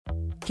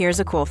Here's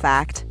a cool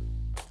fact.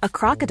 A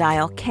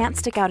crocodile can't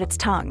stick out its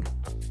tongue.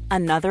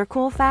 Another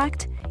cool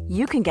fact,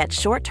 you can get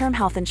short-term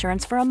health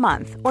insurance for a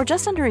month or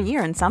just under a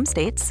year in some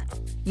states.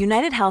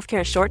 United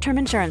Healthcare short-term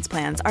insurance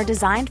plans are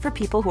designed for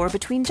people who are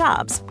between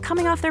jobs,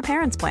 coming off their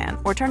parents' plan,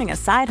 or turning a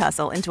side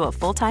hustle into a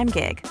full-time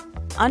gig.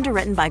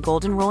 Underwritten by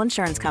Golden Rule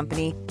Insurance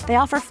Company, they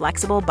offer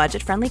flexible,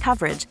 budget-friendly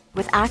coverage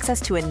with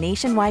access to a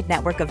nationwide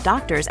network of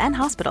doctors and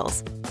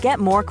hospitals. Get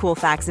more cool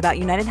facts about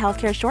United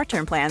Healthcare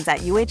short-term plans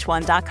at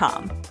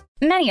uh1.com.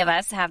 Many of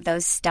us have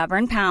those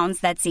stubborn pounds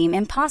that seem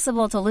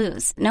impossible to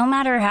lose, no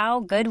matter how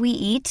good we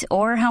eat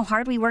or how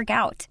hard we work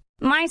out.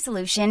 My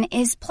solution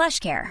is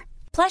PlushCare.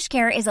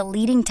 PlushCare is a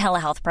leading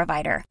telehealth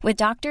provider with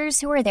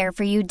doctors who are there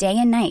for you day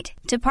and night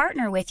to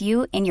partner with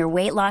you in your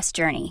weight loss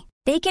journey.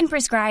 They can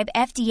prescribe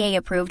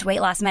FDA-approved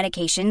weight loss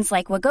medications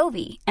like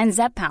Wegovy and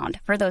Zepbound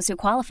for those who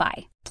qualify.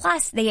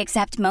 Plus, they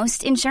accept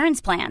most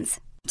insurance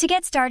plans. To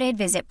get started,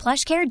 visit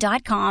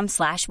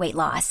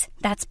plushcare.com/weightloss.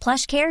 That's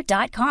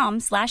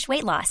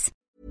plushcare.com/weightloss.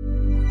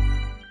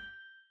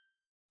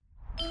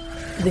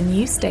 The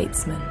New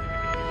Statesman.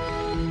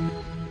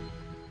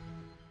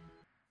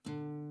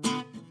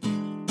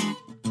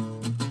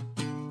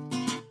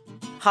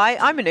 Hi,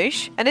 I'm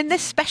Anoush, and in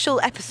this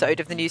special episode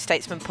of the New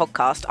Statesman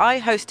podcast,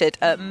 I hosted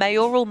a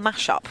mayoral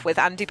mashup with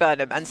Andy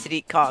Burnham and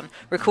Sadiq Khan,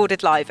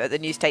 recorded live at the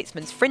New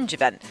Statesman's Fringe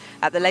event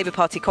at the Labour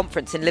Party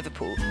conference in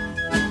Liverpool.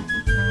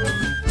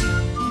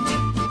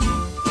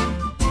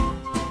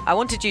 I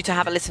wanted you to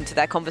have a listen to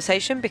their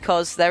conversation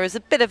because there is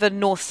a bit of a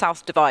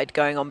north-south divide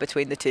going on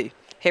between the two.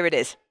 Here it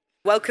is.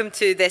 Welcome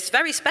to this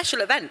very special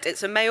event.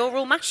 It's a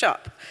mayoral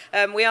mashup.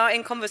 We are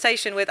in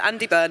conversation with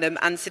Andy Burnham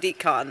and Sadiq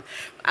Khan.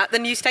 At the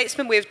New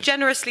Statesman, we have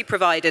generously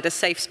provided a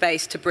safe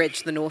space to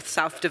bridge the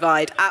north-south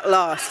divide at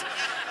last.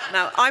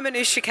 Now, I'm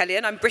Anoush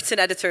Shakelian. I'm Britain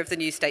editor of the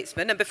New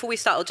Statesman. And before we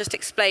start, I'll just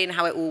explain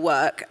how it will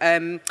work.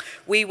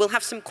 We will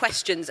have some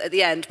questions at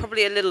the end,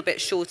 probably a little bit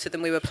shorter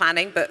than we were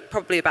planning, but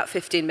probably about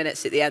 15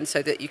 minutes at the end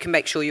so that you can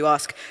make sure you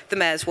ask the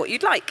mayors what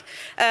you'd like.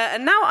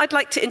 And now I'd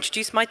like to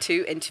introduce my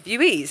two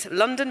interviewees,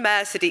 London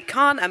Mayor Sadiq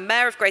Khan and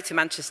Mayor of Greater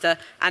Manchester,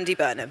 Andy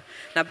Burnham.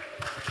 Now,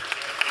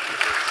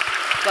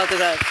 well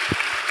deserved.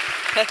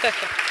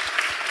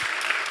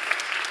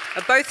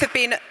 Both have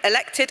been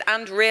elected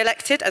and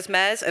re-elected as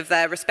mayors of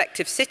their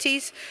respective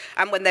cities,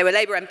 and when they were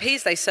Labour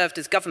MPs, they served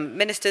as government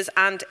ministers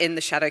and in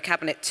the shadow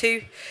cabinet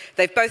too.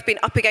 They've both been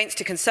up against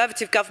a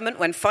Conservative government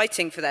when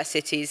fighting for their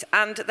cities,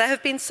 and there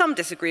have been some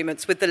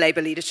disagreements with the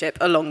Labour leadership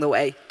along the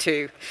way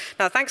too.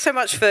 Now, thanks so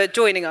much for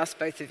joining us,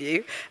 both of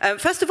you.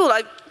 First of all,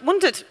 I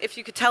wondered if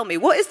you could tell me,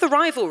 what is the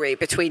rivalry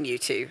between you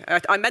two?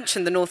 I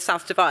mentioned the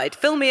north-south divide.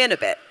 Fill me in a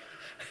bit.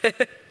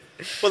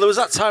 Well, there was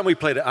that time we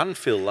played at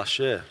Anfield last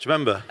year. Do you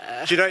remember?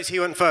 Do you notice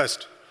he went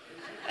first?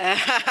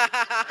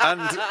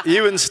 And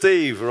you and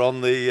Steve were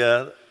on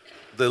the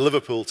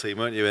Liverpool team,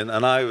 weren't you?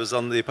 And I was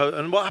on the opponent.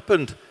 And what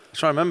happened? I'm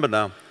trying to remember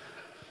now. Do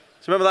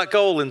you remember that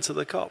goal into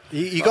the Kop?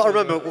 You got to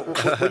remember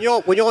when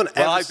you're on.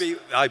 Well,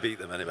 I beat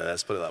them anyway.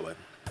 Let's put it that way.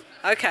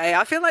 Okay,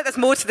 I feel like there's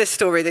more to this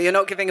story that you're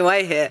not giving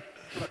away here.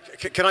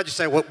 Can I just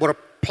say what a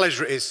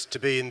pleasure it is to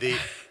be in the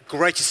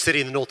greatest city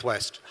in the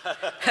northwest.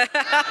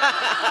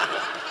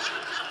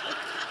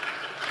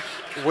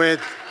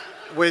 with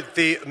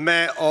the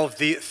mayor of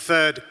the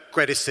third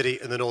greatest city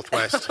in the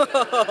northwest.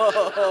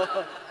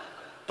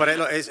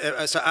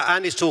 But so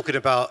Andy's talking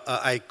about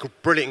a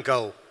brilliant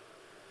goal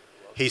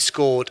he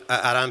scored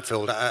at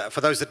Anfield. For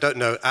those that don't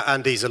know,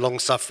 Andy's a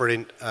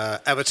long-suffering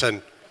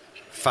Everton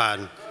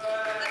fan.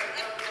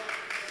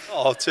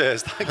 Oh,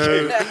 cheers! Thank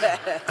you.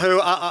 Who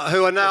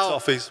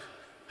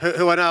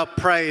are now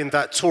praying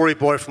that Tory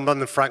boy from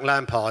London, Frank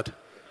Lampard,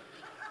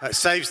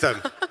 saves them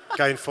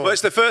going forward. Well,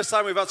 it's the first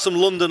time we've had some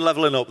London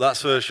levelling up,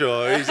 that's for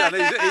sure. He's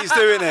doing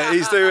it.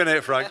 He's doing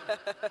it, Frank.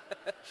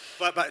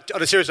 But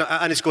on a serious note,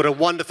 Andy scored a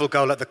wonderful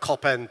goal at the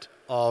Kop end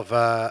of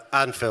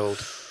Anfield.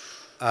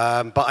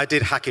 But I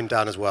did hack him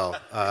down as well.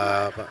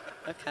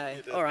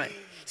 Okay, all right.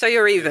 So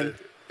you're even.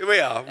 We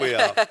are.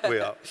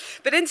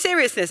 But in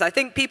seriousness, I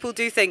think people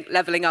do think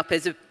levelling up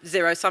is a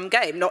zero-sum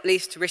game, not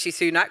least Rishi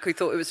Sunak, who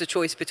thought it was a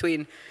choice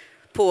between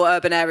poor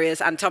urban areas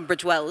and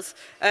Tunbridge Wells.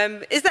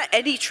 Is there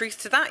any truth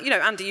to that? You know,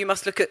 Andy, you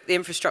must look at the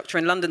infrastructure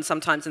in London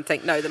sometimes and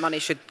think, no, the money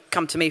should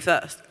come to me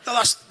first. No,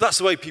 that's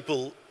the way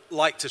people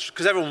like to,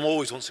 because everyone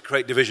always wants to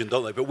create division,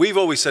 don't they? But we've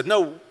always said,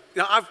 no,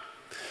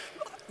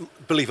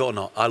 believe it or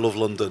not, I love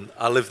London.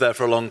 I lived there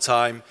for a long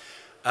time.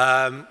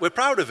 We're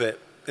proud of it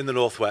in the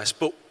northwest,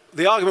 but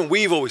the argument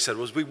we've always said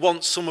was we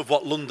want some of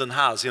what London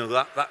has,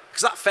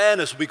 because that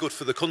fairness will be good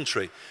for the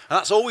country. And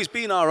that's always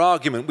been our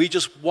argument. We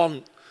just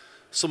want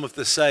some of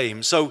the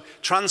same. So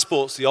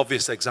transport's the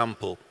obvious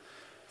example.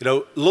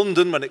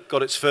 London, when it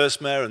got its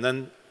first mayor and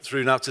then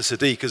through now to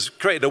Sadiq, has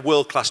created a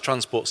world-class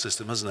transport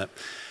system, hasn't it?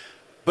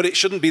 But it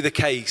shouldn't be the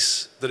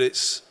case that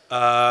it's,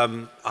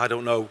 a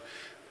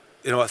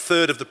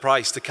third of the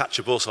price to catch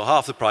a bus or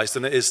half the price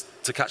than it is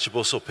to catch a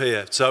bus up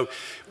here. So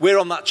we're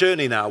on that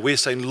journey now. We're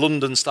saying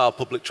London-style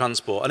public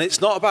transport. And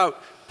it's not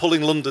about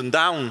pulling London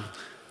down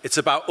It's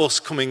about us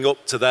coming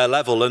up to their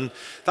level, and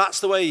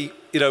that's the way,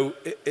 you know,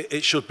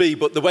 it should be.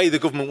 But the way the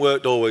government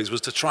worked always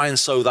was to try and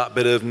sow that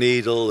bit of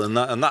needle,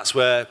 and that's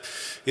where,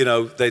 you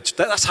know,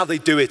 that's how they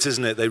do it,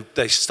 isn't it?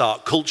 They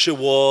start culture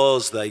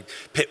wars, they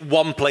pit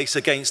one place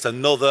against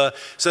another.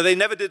 So they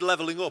never did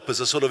levelling up as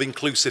a sort of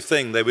inclusive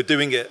thing. They were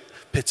doing it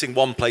pitting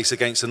one place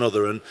against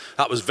another, and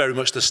that was very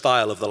much the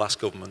style of the last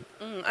government.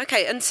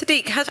 Okay, and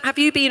Sadiq, have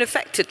you been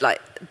affected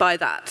by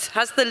that?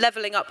 Has the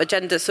levelling up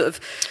agenda sort of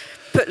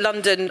put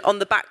London on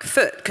the back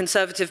foot?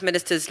 Conservative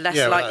ministers less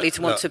likely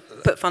to want to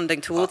put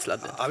funding towards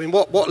London? I mean,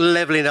 what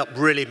levelling up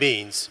really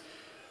means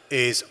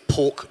is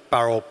pork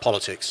barrel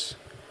politics.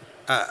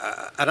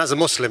 And as a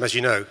Muslim, as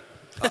you know,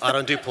 I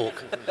don't do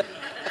pork.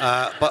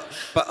 But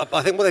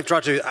I think what they've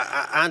tried to do,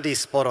 Andy's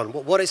spot on.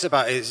 What it's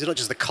about is not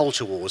just the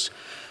culture wars,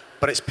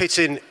 but it's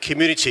pitting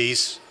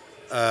communities,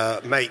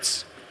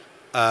 mates,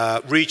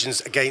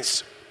 regions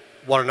against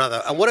one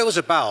another. And what it was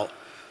about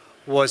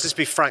was, let's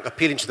be frank,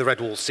 appealing to the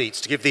red wall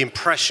seats to give the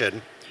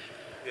impression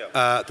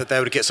that they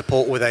would get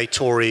support with a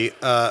Tory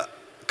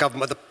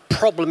government. The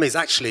problem is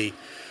actually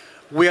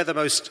we are the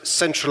most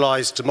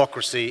centralised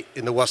democracy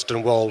in the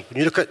Western world. When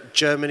you look at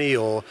Germany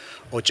or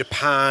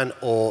Japan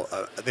or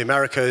the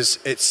Americas,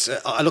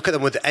 I look at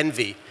them with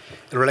envy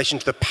in relation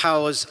to the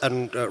powers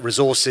and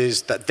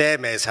resources that their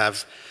mayors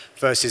have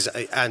versus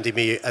Andy,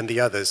 me and the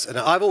others. And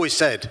I've always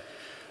said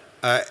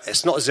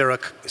it's not a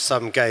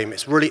zero-sum game.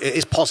 It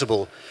is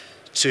possible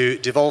to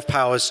devolve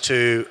powers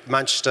to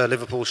Manchester,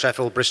 Liverpool,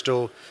 Sheffield,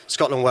 Bristol,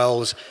 Scotland,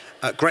 Wales,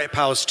 greater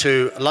powers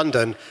to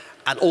London,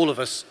 and all of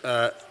us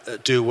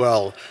do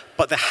well.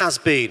 But there has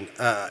been,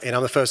 and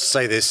I'm the first to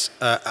say this,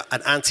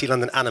 an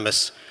anti-London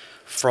animus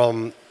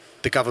from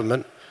the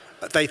government.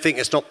 They think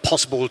it's not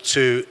possible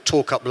to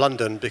talk up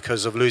London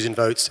because of losing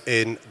votes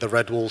in the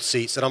red wall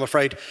seats. And I'm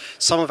afraid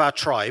some of our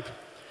tribe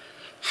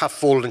have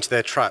fallen into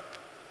their trap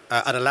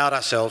and allowed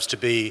ourselves to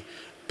be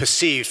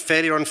perceived,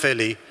 fairly or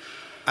unfairly,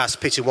 as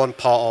pitting one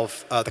part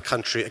of the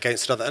country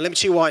against another. And let me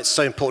tell you why it's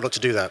so important not to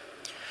do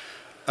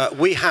that.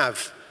 We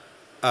have,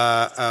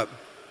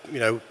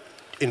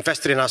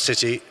 invested in our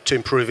city to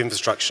improve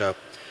infrastructure.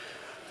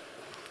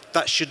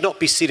 That should not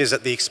be seen as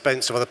at the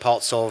expense of other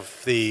parts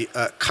of the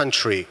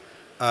country.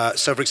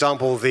 So, for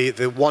example,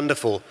 the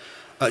wonderful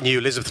new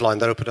Elizabeth line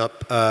that opened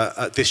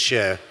up this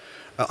year.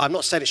 I'm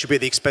not saying it should be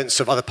at the expense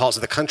of other parts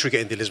of the country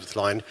getting the Elizabeth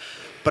line,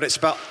 but it's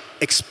about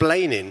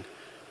explaining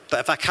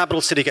that if our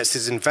capital city gets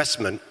this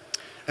investment,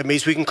 it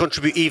means we can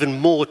contribute even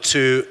more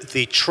to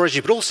the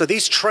treasury. But also,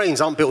 these trains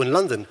aren't built in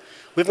London.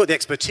 We haven't got the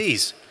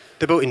expertise.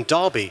 They're built in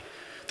Derby.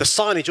 The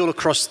signage all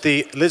across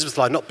the Elizabeth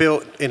line, not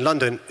built in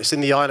London, it's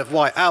in the Isle of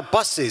Wight. Our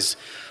buses,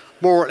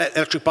 more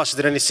electric buses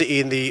than any city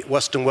in the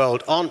Western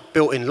world, aren't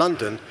built in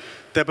London.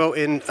 They're built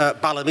in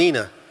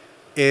Ballymena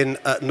in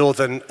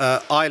Northern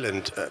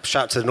Ireland.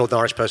 Shout out to the Northern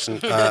Irish person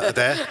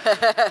there.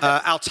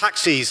 Our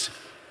taxis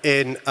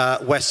in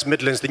West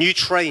Midlands, the new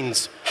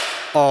trains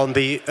on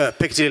the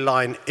Piccadilly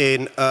line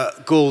in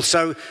Gould.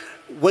 So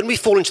when we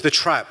fall into the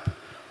trap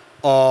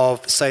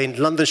of saying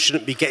London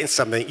shouldn't be getting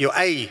something,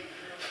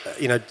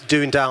 you're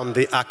doing down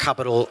our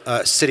capital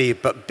city,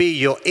 but B,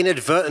 you're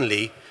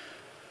inadvertently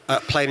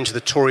playing into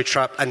the Tory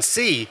trap, and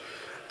C,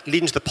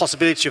 leading to the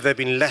possibility of there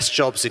being less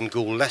jobs in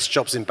Gould, less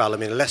jobs in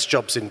Ballymena, less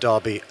jobs in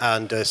Derby,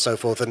 and so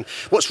forth. And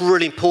what's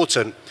really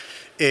important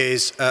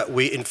is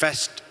we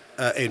invest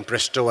in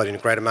Bristol and in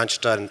Greater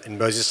Manchester and in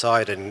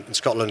Merseyside and in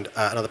Scotland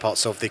and other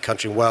parts of the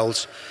country in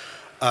Wales,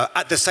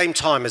 at the same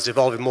time as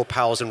devolving more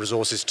powers and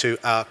resources to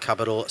our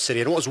capital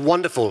city. And what was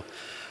wonderful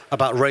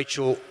about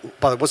Rachel,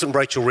 but it wasn't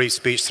Rachel Reeves'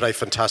 speech today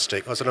fantastic?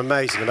 It was an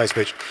amazing, amazing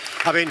speech.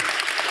 I mean,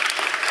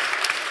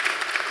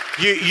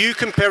 you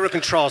compare and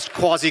contrast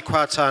Kwasi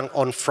Kwarteng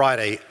on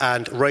Friday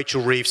and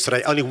Rachel Reeves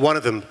today. Only one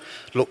of them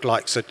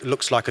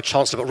looks like a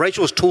chancellor. But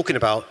Rachel was talking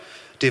about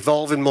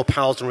devolving more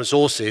powers and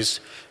resources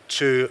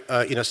to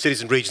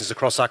cities and regions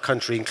across our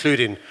country,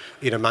 including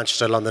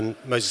Manchester, London,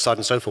 Merseyside,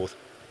 and so forth.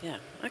 Yeah.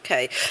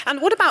 Okay.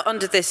 And what about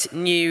under this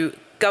new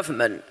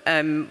government?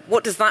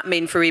 What does that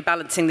mean for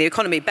rebalancing the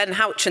economy? Ben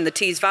Houchen, the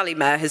Tees Valley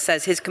Mayor, has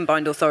said his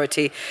combined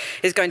authority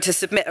is going to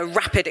submit a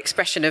rapid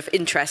expression of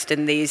interest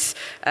in these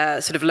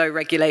sort of low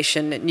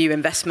regulation new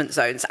investment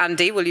zones.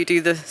 Andy, will you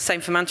do the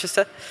same for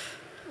Manchester?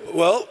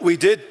 Well, we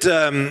did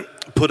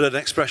put an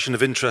expression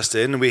of interest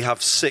in, and we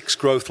have 6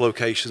 growth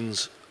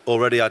locations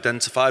already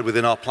identified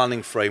within our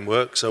planning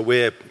framework, so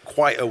we're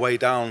quite a way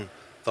down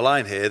the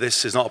line here.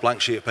 This is not a blank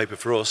sheet of paper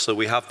for us, so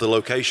we have the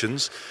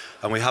locations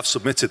and we have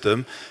submitted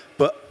them.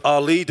 But our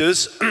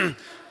leaders,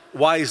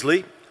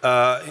 wisely,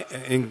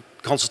 in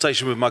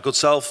consultation with my good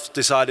self,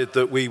 decided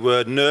that we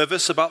were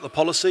nervous about the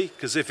policy,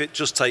 because if it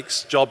just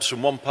takes jobs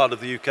from one part of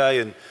the UK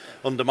and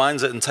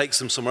undermines it and takes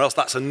them somewhere else,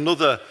 that's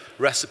another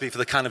recipe for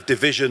the kind of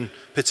division,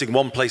 pitting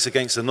one place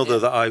against another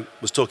that I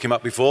was talking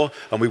about before,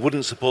 and we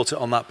wouldn't support it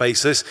on that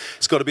basis.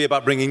 It's got to be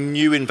about bringing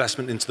new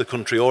investment into the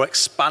country or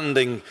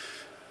expanding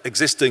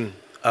existing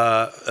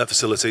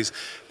facilities.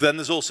 Then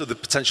there's also the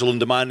potential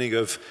undermining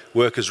of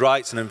workers'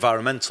 rights and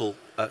environmental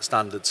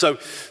standard. So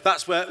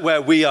that's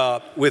where we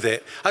are with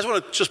it. I just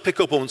want to just pick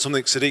up on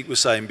something Sadiq was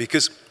saying,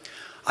 because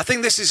I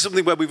think this is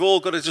something where we've all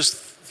got to just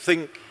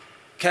think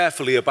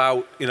carefully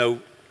about,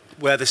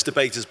 where this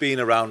debate has been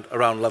around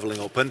levelling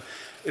up. And,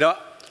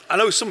 I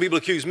know some people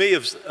accuse me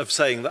of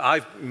saying that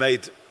I've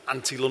made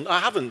anti-London. I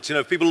haven't.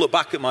 If people look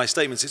back at my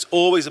statements, it's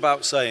always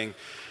about saying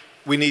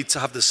we need to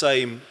have the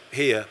same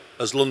here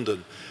as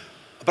London.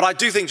 But I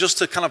do think, just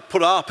to kind of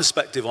put our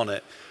perspective on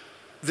it,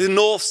 the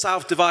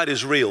north-south divide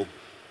is real.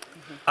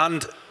 Mm-hmm.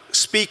 And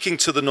speaking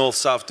to the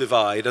north-south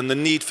divide and the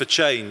need for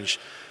change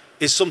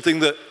is something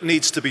that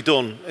needs to be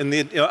done. And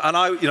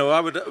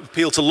I would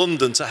appeal to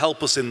London to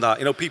help us in that.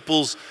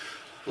 People's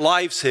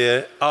lives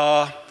here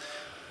are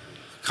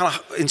kind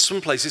of, in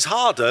some places,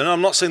 harder. And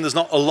I'm not saying there's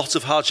not a lot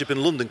of hardship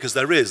in London, because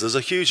there is. There's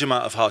a huge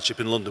amount of hardship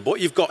in London. But what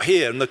you've got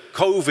here, and the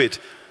COVID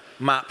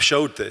map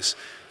showed this,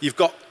 you've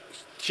got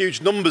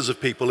huge numbers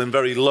of people in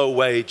very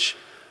low-wage,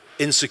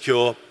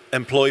 insecure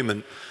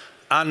employment.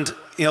 And,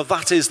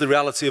 that is the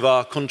reality of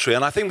our country.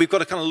 And I think we've got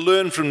to kind of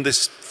learn from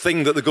this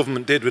thing that the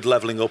government did with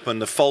levelling up,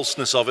 and the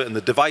falseness of it and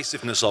the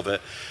divisiveness of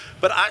it,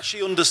 but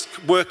actually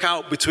work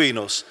out between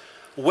us,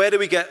 where do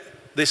we get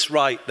this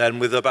right then,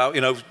 with about,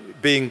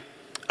 being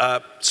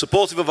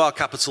supportive of our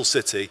capital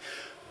city,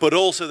 but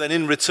also then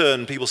in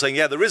return people saying,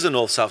 yeah, there is a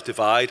north-south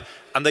divide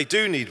and they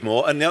do need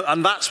more, and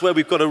that's where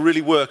we've got to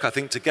really work, I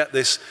think, to get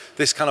this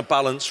kind of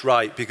balance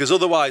right, because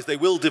otherwise they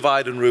will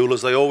divide and rule,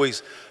 as they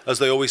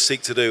always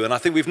seek to do. And I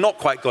think we've not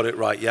quite got it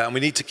right yet, and we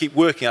need to keep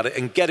working at it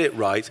and get it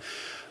right,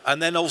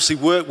 and then obviously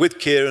work with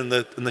Keir and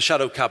the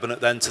shadow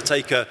cabinet then to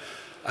take a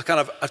kind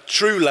of a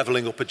true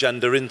levelling up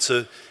agenda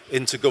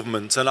into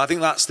government. And I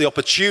think that's the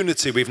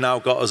opportunity we've now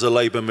got as a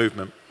Labour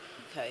movement.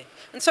 Okay.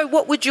 And so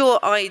what would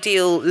your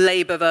ideal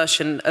Labour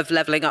version of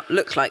levelling up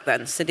look like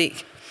then,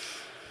 Sadiq?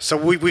 So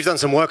we've done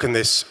some work on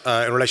this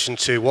in relation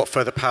to what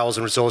further powers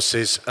and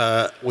resources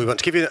we want.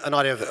 To give you an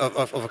idea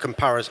of a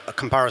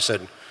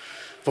comparison,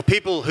 for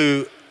people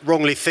who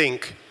wrongly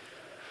think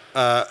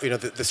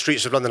the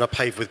streets of London are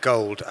paved with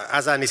gold,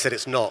 as Andy said,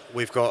 it's not.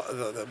 We're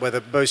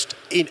the most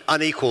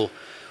unequal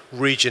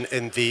region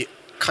in the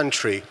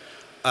country,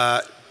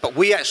 but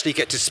we actually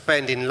get to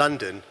spend in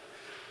London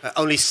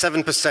only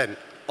 7%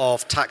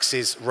 of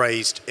taxes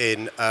raised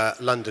in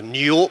London.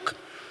 New York,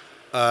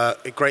 a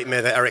great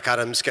mayor there, Eric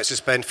Adams, gets to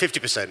spend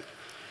 50%.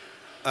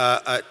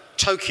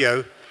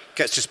 Tokyo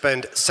gets to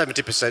spend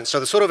 70%. So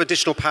the sort of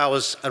additional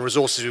powers and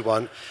resources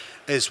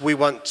we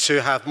want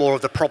to have more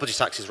of the property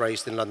taxes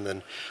raised in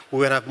London. We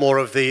want to have more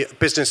of the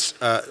business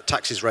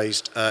taxes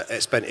raised,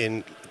 spent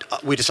in.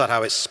 We decide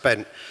how it's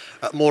spent.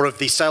 More of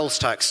the sales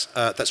tax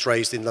that's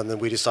raised in London,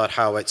 we decide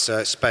how it's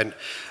spent.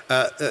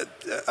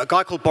 A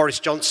guy called Boris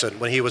Johnson,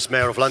 when he was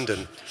Mayor of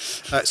London,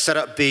 set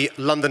up the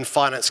London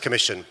Finance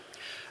Commission.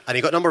 And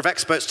he got a number of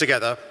experts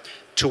together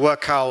to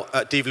work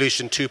out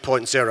devolution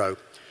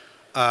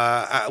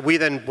 2.0. We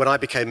then, when I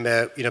became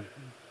Mayor,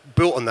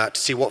 built on that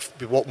to see what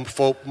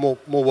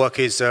more work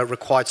is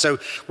required. So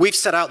we've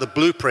set out the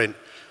blueprint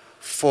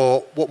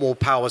for what more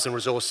powers and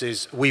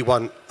resources we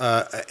want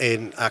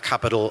in our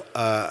capital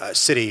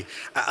city.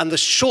 And the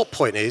short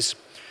point is,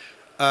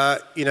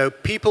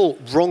 people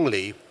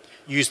wrongly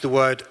use the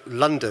word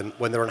London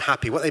when they're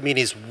unhappy. What they mean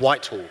is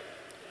Whitehall.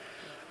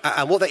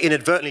 And what they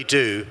inadvertently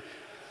do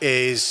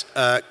is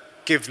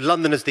give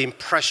Londoners the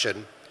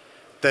impression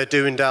they're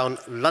doing down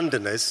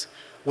Londoners,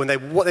 when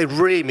what they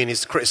really mean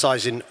is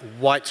criticising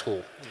Whitehall.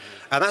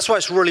 Mm-hmm. And that's why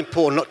it's really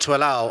important not to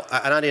allow,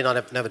 and Andy and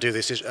I never do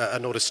this,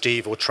 nor does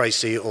Steve or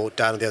Tracy or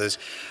Dan and the others,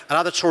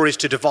 allow the Tories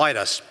to divide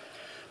us.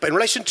 But in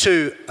relation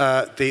to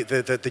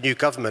the new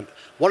government,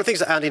 one of the things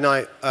that Andy and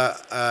I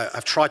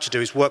have tried to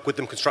do is work with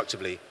them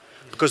constructively,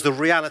 because the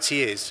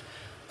reality is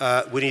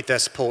we need their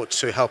support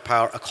to help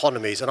our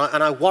economies. And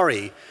I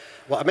worry,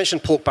 I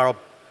mentioned pork barrel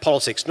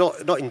politics,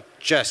 not in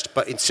jest,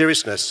 but in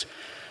seriousness,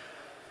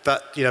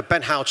 that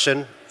Ben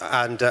Houchen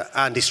and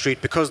Andy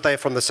Street, because they're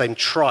from the same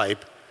tribe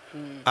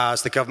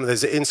as the government,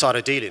 there's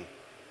insider dealing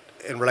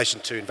in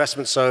relation to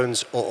investment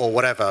zones or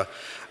whatever.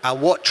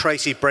 And what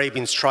Tracy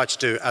Brabin's tried to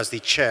do as the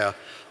chair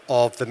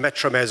of the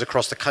Metro Mayors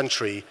across the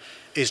country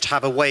is to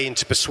have a way in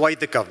to persuade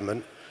the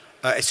government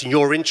it's in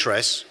your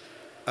interest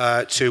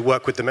to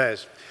work with the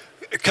mayors.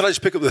 Can I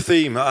just pick up the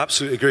theme? I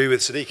absolutely agree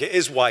with Sadiq. It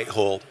is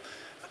Whitehall.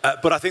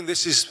 But I think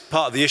this is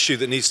part of the issue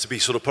that needs to be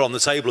sort of put on the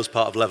table as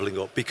part of levelling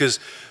up, because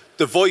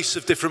the voice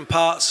of different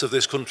parts of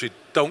this country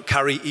don't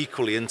carry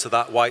equally into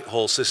that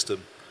Whitehall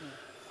system.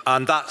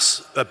 And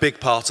that's a big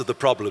part of the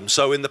problem.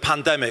 So in the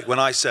pandemic, when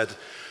I said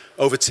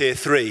over tier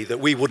 3 that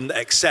we wouldn't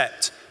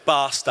accept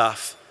bar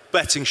staff,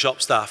 betting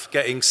shop staff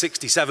getting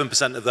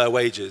 67% of their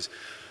wages,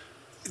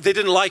 they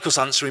didn't like us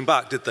answering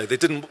back, did they? They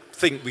didn't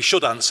think we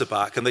should answer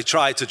back, and they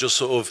tried to just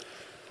sort of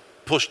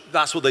push.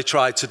 That's what they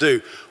tried to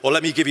do. Or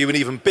let me give you an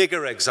even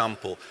bigger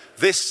example.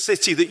 This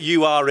city that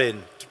you are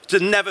in, to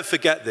never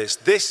forget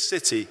this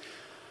city,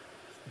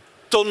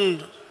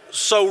 done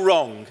so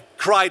wrong,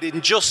 cried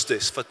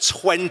injustice for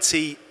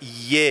 20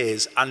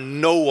 years,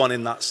 and no one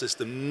in that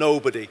system,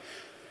 nobody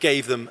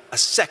gave them a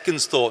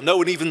second's thought. No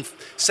one even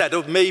said,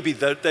 oh, maybe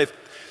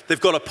they've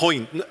got a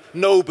point.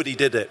 Nobody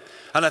did it.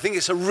 And I think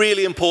it's a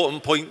really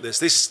important point,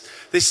 this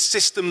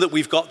system that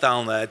we've got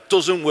down there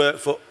doesn't work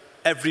for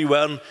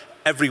everyone,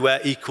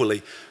 everywhere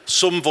equally.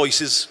 Some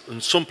voices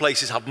and some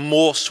places have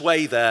more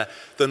sway there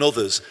than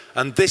others.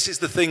 And this is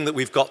the thing that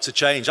we've got to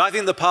change. I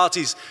think the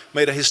party's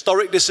made a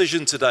historic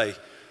decision today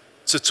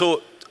to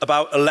talk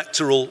about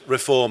electoral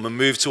reform and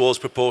move towards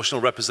proportional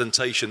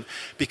representation.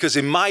 Because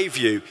in my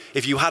view,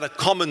 if you had a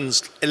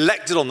Commons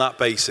elected on that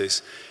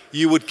basis,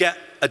 you would get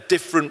a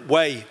different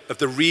way of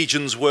the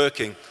regions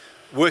working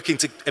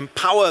to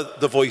empower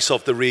the voice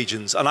of the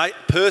regions. And I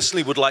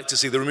personally would like to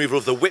see the removal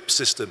of the whip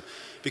system,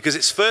 because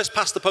it's first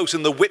past the post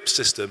in the whip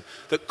system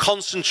that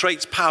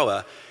concentrates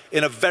power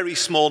in a very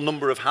small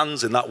number of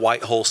hands in that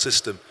Whitehall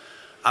system.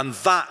 And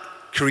that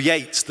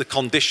creates the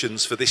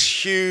conditions for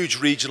this huge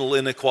regional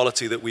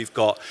inequality that we've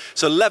got.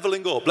 So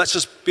levelling up, let's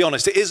just be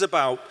honest, it is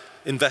about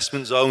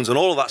investment zones and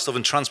all of that stuff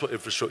and transport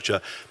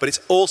infrastructure, but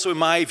it's also, in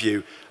my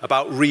view,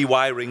 about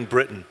rewiring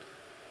Britain.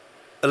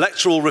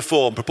 Electoral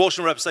reform,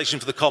 proportional representation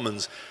for the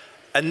Commons,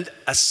 and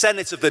a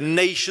Senate of the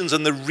nations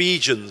and the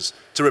regions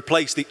to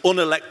replace the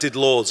unelected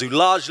lords who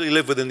largely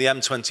live within the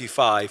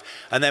M25,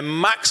 and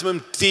then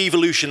maximum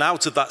devolution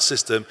out of that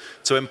system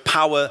to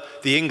empower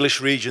the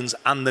English regions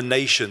and the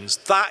nations.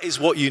 That is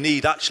what you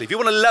need, actually. If you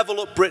want to level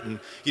up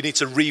Britain, you need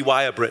to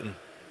rewire Britain.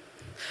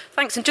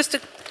 Thanks. And just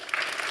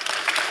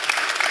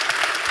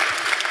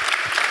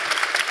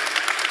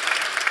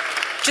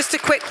a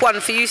quick one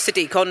for you,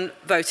 Sadiq, on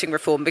voting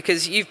reform,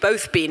 because you've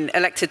both been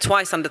elected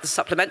twice under the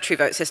supplementary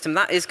vote system.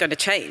 That is going to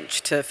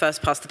change to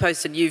first past the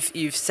post, and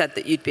you've said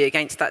that you'd be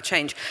against that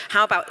change.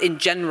 How about in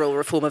general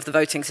reform of the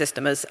voting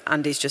system, as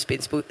Andy's just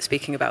been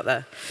speaking about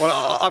there?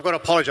 Well, I've got to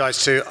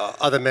apologise to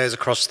other mayors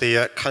across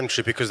the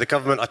country, because the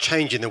government are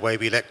changing the way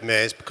we elect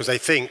mayors because they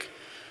think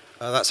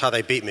that's how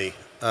they beat me.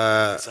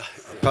 But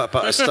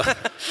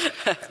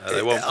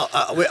they won't.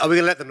 Are we going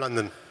to let them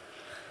London?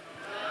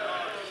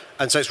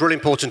 And so it's really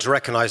important to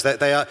recognise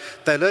that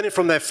they're learning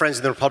from their friends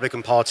in the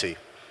Republican Party.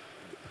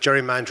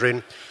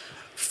 Gerrymandering,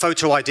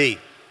 photo ID.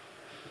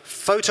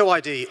 Photo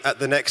ID at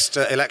the next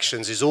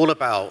elections is all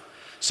about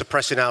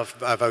suppressing our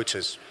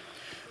voters.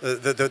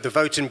 The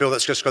voting bill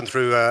that's just gone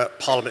through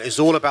Parliament is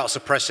all about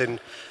suppressing,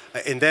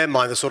 in their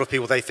mind, the sort of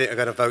people they think are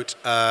going to vote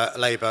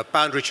Labour.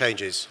 Boundary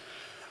changes,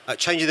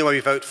 changing the way we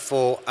vote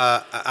for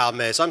our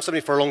mayors. I'm somebody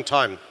for a long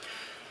time.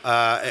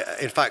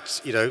 In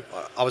fact,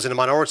 I was in a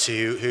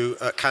minority who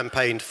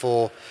campaigned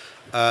for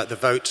the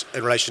vote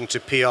in relation to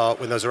PR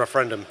when there was a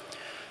referendum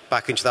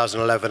back in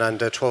 2011 and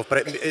 12.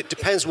 But it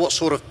depends what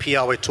sort of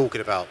PR we're talking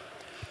about,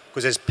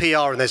 because there's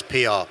PR and there's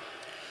PR.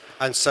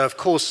 And so, of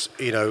course,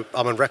 I'm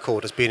on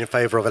record as being in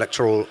favour of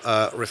electoral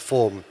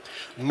reform.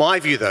 My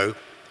view, though,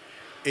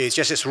 is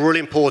yes, it's really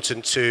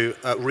important to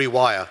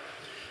rewire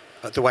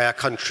the way our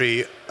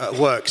country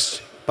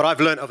works. But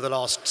I've learned over the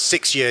last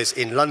 6 years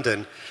in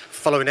London,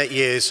 following 8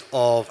 years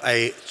of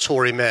a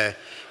Tory mayor,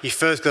 you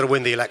first got to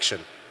win the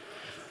election.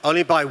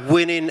 Only by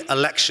winning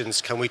elections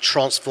can we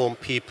transform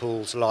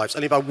people's lives.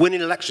 Only by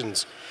winning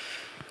elections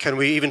can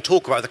we even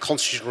talk about the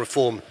constitutional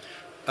reform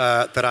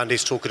that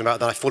Andy's talking about,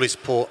 that I fully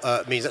support.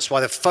 Means that's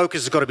why the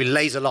focus has got to be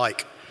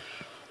laser-like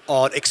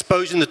on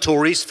exposing the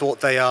Tories for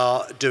what they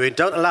are doing.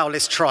 Don't allow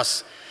Liz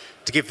Truss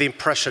to give the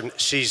impression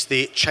she's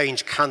the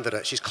change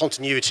candidate. She's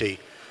continuity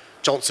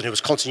Johnson, who was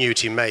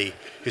continuity May,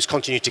 who's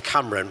continuity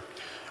Cameron.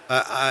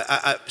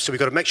 So we've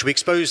got to make sure we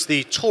expose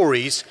the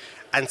Tories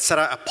and set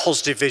out a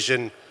positive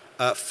vision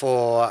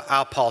for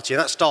our party.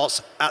 And that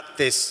starts at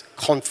this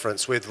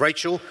conference with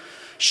Rachel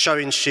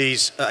showing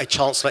she's a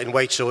Chancellor in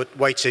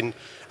waiting,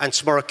 and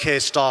tomorrow Keir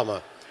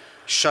Starmer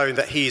showing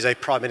that he's a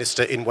Prime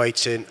Minister in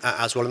waiting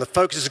as well. And the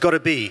focus has got to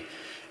be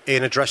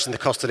in addressing the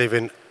cost of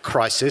living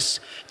crisis.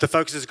 The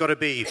focus has got to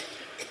be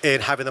in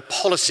having the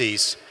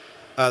policies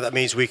that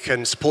means we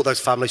can support those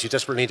families who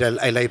desperately need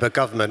a Labour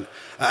government.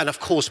 And of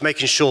course,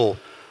 making sure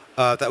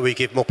that we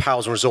give more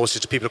powers and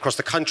resources to people across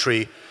the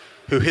country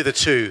who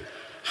hitherto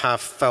have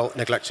felt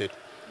neglected.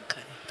 Okay.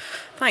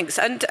 Thanks.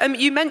 And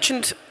you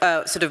mentioned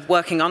sort of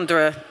working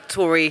under a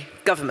Tory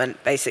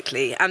government,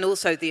 basically, and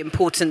also the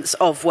importance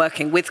of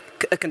working with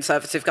a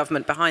Conservative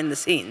government behind the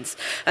scenes.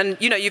 And,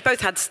 you've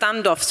both had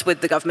standoffs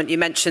with the government. You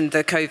mentioned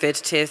the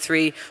COVID Tier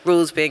 3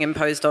 rules being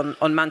imposed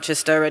on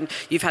Manchester, and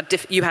you had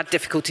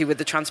difficulty with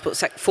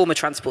the former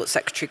Transport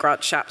Secretary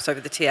Grant Shapps over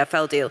the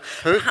TfL deal.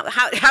 Who?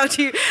 How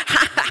do you...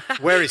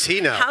 Where is he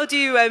now? How do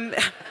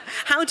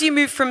you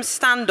move from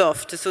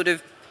standoff to sort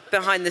of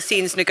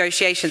behind-the-scenes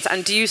negotiations,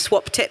 and do you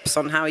swap tips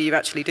on how you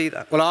actually do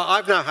that? Well,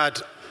 I've now had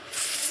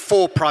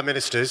 4 Prime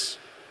Ministers,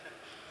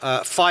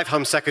 5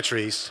 Home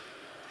Secretaries,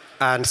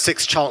 and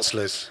 6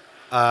 Chancellors.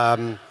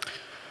 And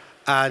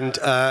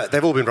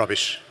they've all been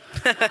rubbish.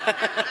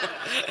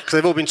 Because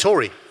they've all been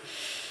Tory.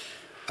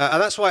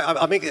 And that's why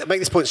I make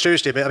this point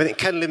seriously. I think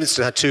Ken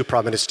Livingstone had 2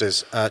 Prime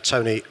Ministers,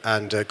 Tony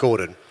and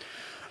Gordon.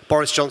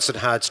 Boris Johnson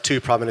had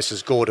 2 Prime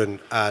Ministers, Gordon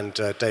and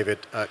David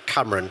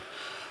Cameron.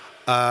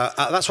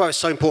 That's why it's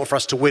so important for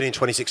us to win in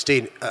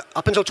 2016.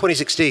 Up until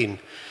 2016,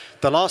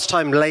 the last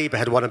time Labour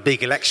had won a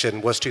big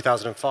election was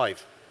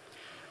 2005.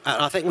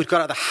 And I think we've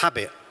got out of the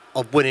habit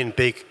of winning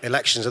big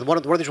elections. And one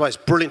of the reasons why it's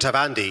brilliant to have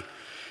Andy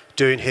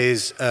doing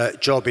his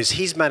job is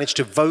he's managed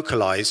to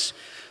vocalise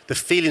the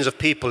feelings of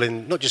people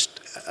in, not just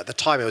at the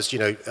time it was,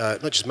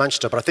 not just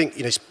Manchester, but I think,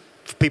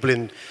 for people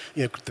in,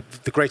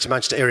 the Greater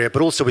Manchester area,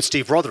 but also with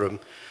Steve Rotherham,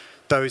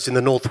 those in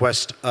the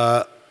northwest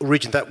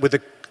region, that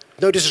with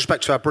no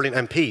disrespect to our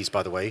brilliant MPs,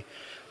 by the way,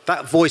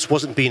 that voice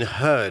wasn't being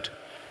heard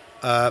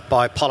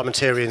by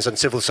parliamentarians and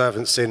civil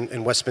servants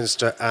in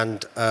Westminster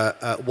and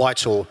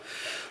Whitehall.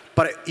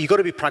 But you've got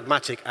to be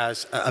pragmatic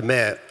as a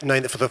mayor,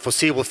 knowing that for the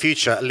foreseeable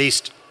future, at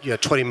least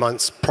 20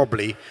 months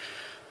probably,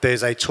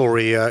 there's a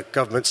Tory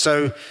government.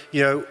 So,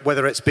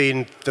 whether it's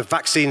been the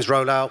vaccines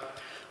rollout,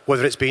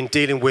 whether it's been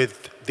dealing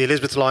with the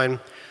Elizabeth line,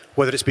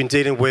 whether it's been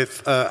dealing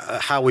with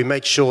how we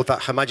made sure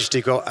that Her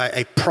Majesty got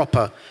a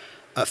proper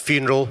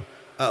funeral,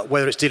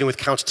 whether it's dealing with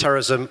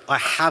counter-terrorism, I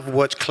have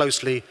worked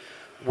closely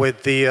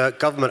with the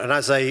government. And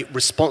as a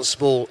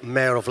responsible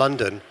mayor of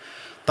London,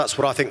 that's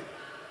what I think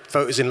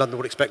voters in London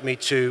would expect me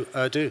to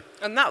do.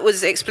 And that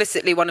was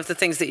explicitly one of the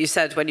things that you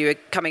said when you were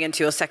coming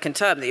into your second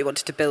term, that you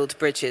wanted to build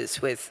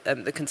bridges with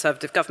the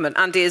Conservative government.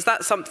 Andy, is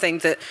that something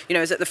that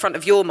is at the front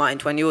of your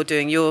mind when you're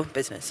doing your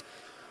business?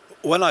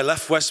 When I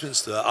left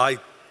Westminster, I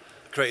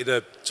created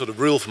a sort of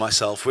rule for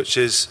myself, which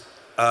is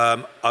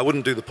I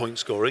wouldn't do the point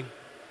scoring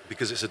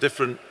because it's a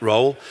different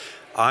role.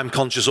 I'm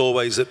conscious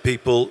always that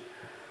people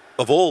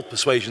of all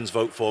persuasions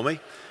vote for me.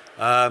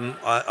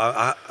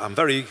 I'm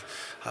very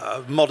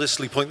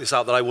modestly point this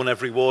out that I won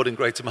every ward in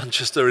Greater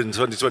Manchester in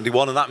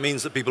 2021, and that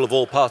means that people of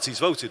all parties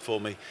voted for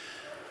me.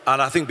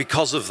 And I think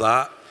because of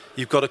that,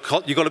 you've got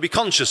to be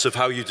conscious of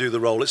how you do the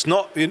role.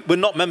 We're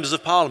not members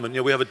of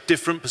Parliament. We have a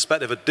different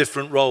perspective, a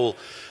different role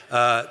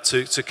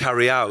to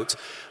carry out.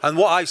 And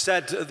what I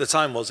said at the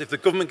time was, if the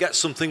government gets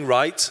something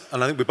right,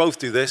 and I think we both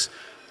do this,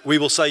 we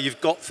will say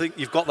you've got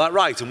that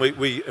right, and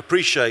we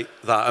appreciate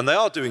that. And they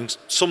are doing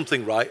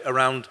something right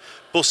around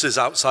buses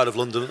outside of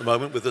London at the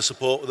moment with the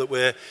support that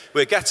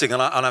we're getting.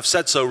 And I've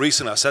said so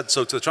recently. I said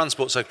so to the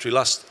Transport Secretary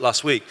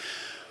last week.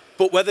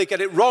 But where they get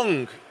it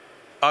wrong,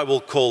 I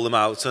will call them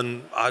out.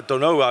 And I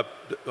don't know, I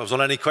was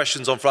on Any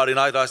Questions on Friday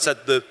night. I said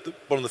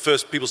one of the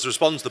first people to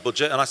respond to the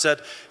budget, and I said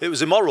it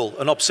was immoral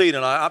and obscene,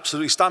 and I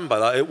absolutely stand by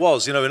that. It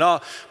was. In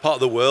our part of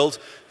the world,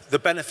 the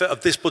benefit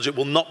of this budget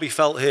will not be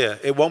felt here.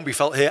 It won't be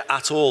felt here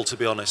at all, to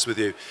be honest with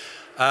you.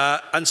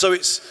 And so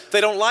they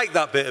don't like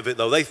that bit of it,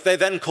 though. They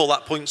then call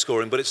that point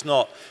scoring, but it's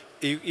not.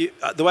 The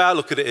way I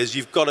look at it is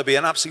you've got to be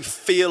an absolutely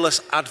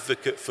fearless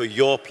advocate for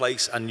your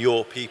place and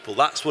your people.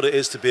 That's what it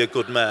is to be a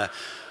good mayor.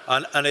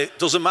 And it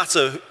doesn't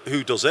matter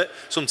who does it.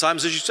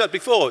 Sometimes, as you said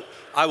before,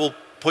 I will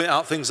point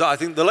out things that I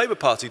think the Labour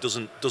Party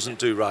doesn't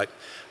do right.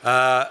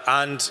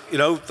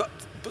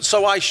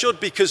 So I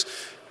should, because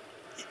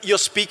you're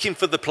speaking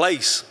for the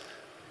place.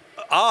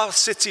 Our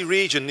city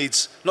region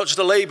needs not just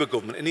a Labour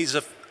government, it needs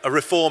a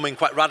reforming,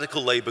 quite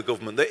radical Labour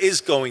government that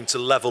is going to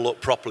level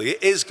up properly.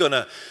 It is going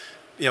to,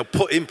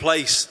 put in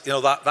place,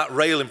 that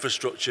rail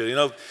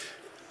infrastructure.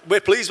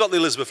 We're pleased about the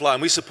Elizabeth line,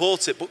 we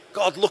support it, but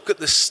God, look at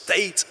the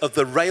state of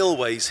the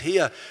railways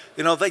here.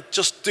 They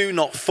just do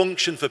not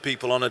function for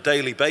people on a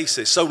daily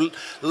basis. So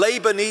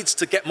Labour needs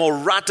to get more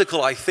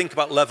radical, I think,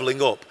 about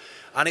levelling up,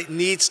 and it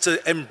needs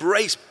to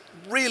embrace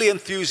really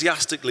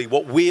enthusiastically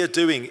what we are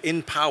doing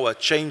in power,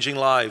 changing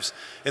lives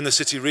in the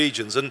city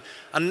regions. And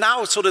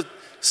now sort of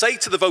say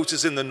to the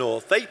voters in the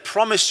north, they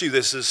promised you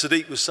this, as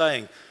Sadiq was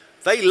saying.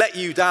 They let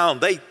you down.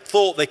 They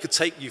thought they could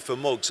take you for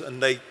mugs,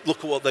 and they look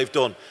at what they've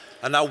done.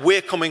 And now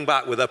we're coming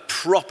back with a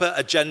proper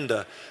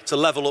agenda to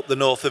level up the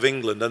north of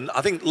England. And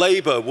I think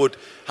Labour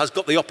has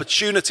got the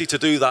opportunity to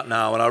do that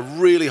now, and I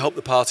really hope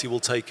the party will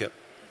take it.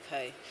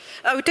 Okay.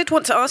 I did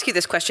want to ask you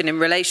this question in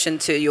relation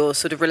to your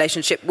sort of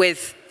relationship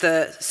with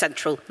the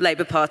central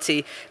Labour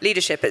Party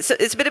leadership. It's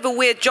a bit of a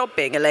weird job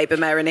being a Labour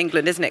mayor in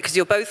England, isn't it? Because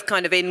you're both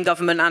kind of in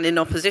government and in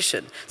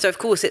opposition. So, of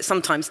course, it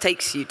sometimes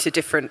takes you to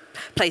different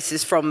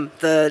places from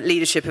the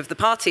leadership of the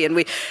party.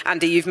 And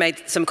Andy, you've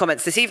made some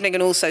comments this evening,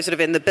 and also sort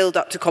of in the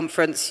build-up to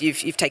conference,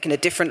 you've taken a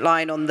different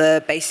line on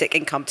the basic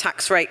income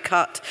tax rate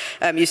cut.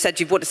 You said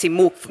you want to see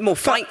more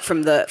fight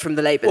from the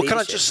Labour leadership. Can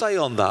I just say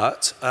on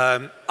that,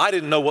 I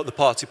didn't know what the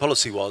party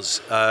policy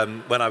was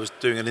when I was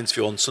doing an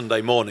interview on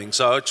Sunday morning.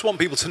 So I just want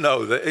people to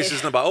know that this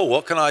isn't about,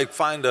 what can I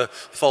find a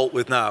fault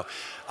with now?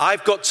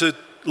 I've got to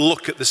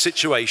look at the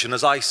situation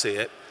as I see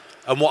it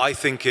and what I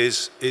think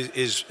is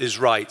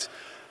right.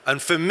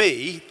 And for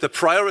me, the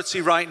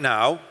priority right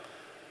now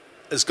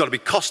has got to be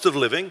cost of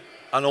living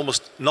and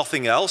almost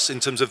nothing else in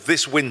terms of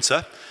this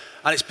winter.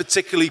 And it's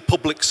particularly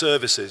public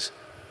services,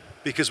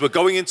 because we're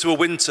going into a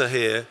winter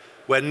here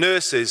where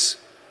nurses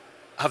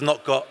have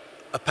not got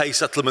a pay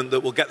settlement that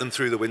will get them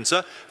through the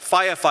winter.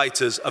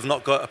 Firefighters have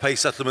not got a pay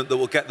settlement that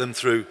will get them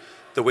through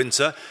the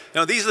winter.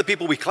 These are the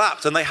people we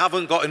clapped, and they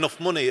haven't got enough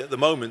money at the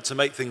moment to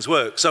make things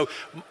work. So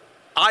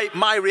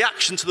my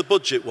reaction to the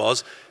budget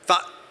was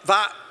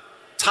that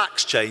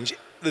tax change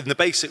in the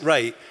basic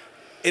rate,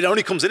 it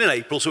only comes in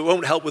April, so it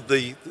won't help with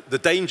the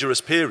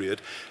dangerous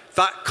period.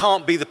 That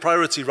can't be the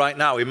priority right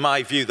now, in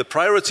my view. The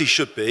priority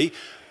should be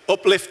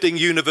uplifting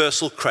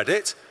universal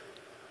credit,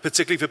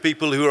 particularly for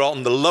people who are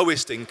on the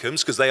lowest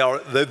incomes, because they are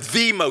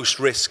the most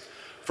risk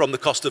from the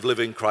cost of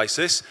living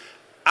crisis,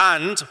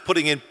 and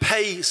putting in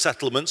pay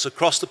settlements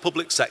across the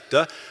public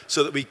sector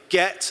so that we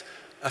get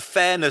a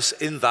fairness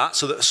in that,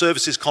 so that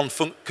services can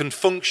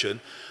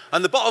function.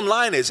 And the bottom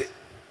line is,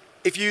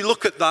 if you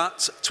look at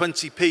that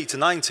 20p to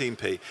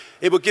 19p,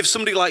 it would give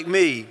somebody like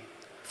me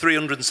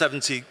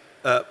 £370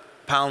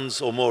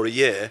 or more a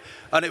year,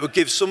 and it would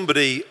give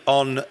somebody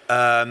on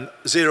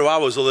 0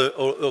 hours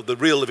or the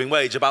real living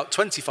wage about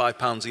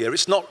 £25 a year.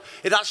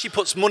 It actually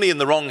puts money in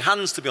the wrong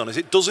hands, to be honest.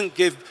 It doesn't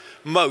give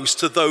most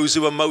to those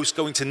who are most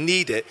going to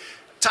need it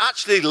to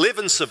actually live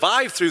and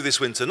survive through this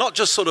winter, not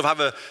just sort of have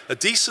a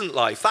decent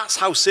life. That's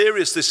how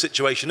serious this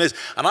situation is.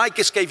 And I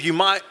just gave you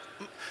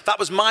that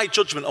was my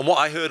judgment on what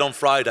I heard on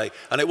Friday.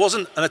 And it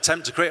wasn't an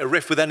attempt to create a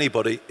rift with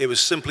anybody. It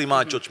was simply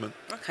my judgment.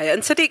 Okay,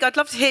 and Sadiq, I'd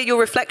love to hear your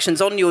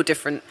reflections on your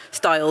different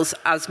styles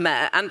as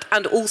mayor, and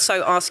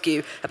also ask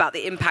you about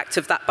the impact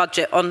of that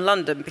budget on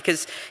London,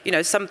 because, you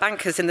know, some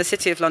bankers in the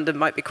City of London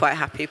might be quite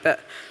happy,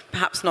 but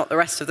perhaps not the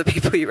rest of the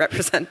people you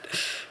represent.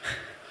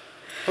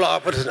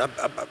 Well,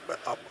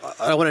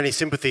 I don't want any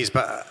sympathies,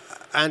 but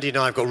Andy and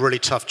I have got really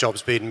tough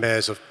jobs being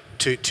mayors of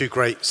two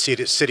great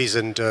cities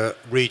and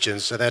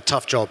regions, so they're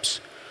tough jobs.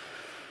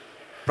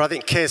 But I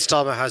think Keir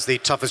Starmer has the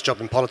toughest job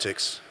in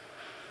politics.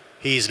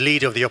 He's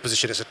leader of the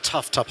opposition. It's a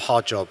tough,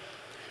 hard job.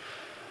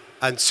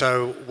 And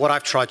so what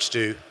I've tried to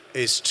do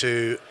is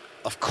to,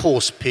 of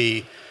course,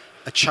 be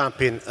a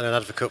champion and an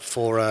advocate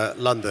for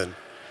London.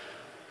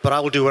 But I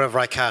will do whatever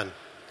I can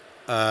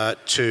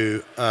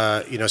to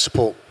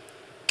support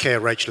Keir,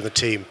 Rachel and the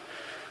team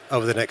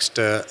over the next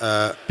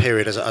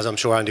period, as I'm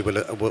sure Andy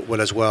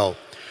will as well.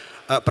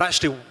 But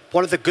actually,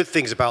 one of the good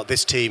things about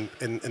this team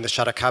in the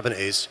Shadow Cabinet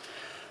is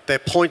they're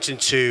pointing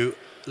to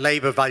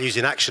Labour values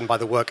in action by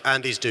the work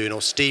Andy's doing,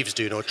 or Steve's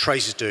doing, or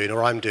Tracy's doing,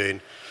 or I'm doing,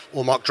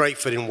 or Mark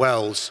Drakeford in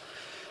Wales,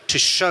 to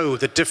show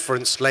the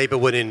difference Labour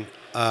winning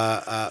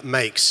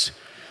makes.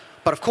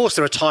 But of course,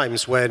 there are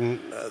times when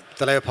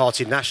the Labour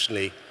Party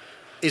nationally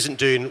isn't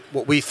doing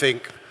what we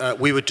think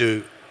we would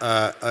do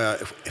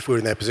if we were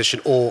in their position,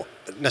 or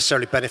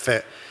necessarily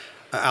benefit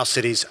our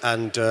cities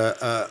and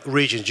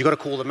regions. You've got to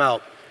call them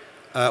out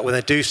when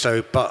they do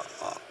so. But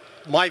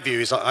my view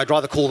is I'd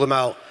rather call them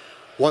out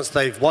once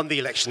they've won the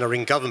election or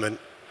in government,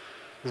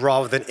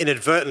 rather than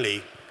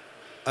inadvertently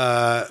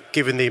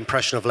giving the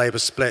impression of Labour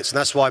splits. And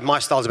that's why my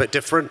style is a bit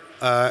different.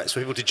 It's for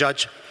people to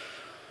judge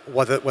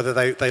whether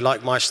they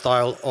like my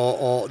style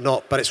or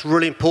not. But it's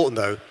really important,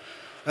 though,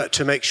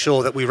 to make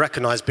sure that we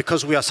recognise,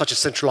 because we are such a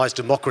centralised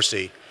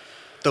democracy,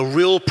 the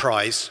real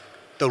prize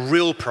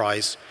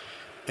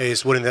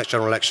is winning the next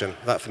general election.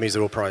 That, for me, is the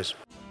real prize.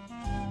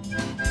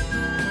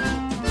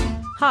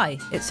 Hi,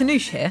 it's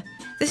Anoush here.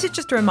 This is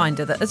just a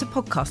reminder that as a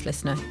podcast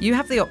listener, you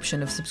have the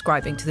option of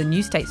subscribing to The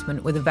New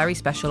Statesman with a very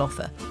special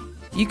offer.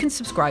 You can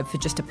subscribe for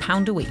just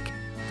 £1 a week.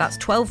 That's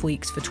 12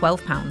 weeks for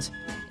 £12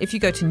 if you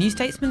go to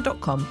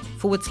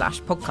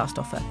newstatesman.com/podcast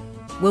offer.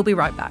 We'll be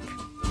right back.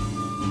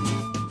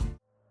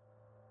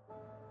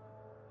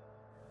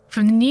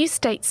 From The New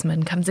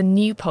Statesman comes a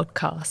new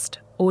podcast,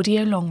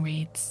 Audio Long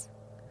Reads.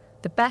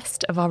 The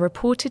best of our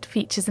reported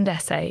features and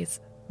essays,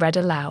 read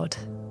aloud.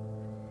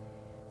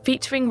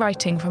 Featuring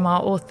writing from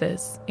our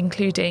authors,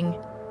 including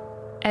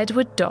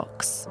Edward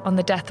Docks on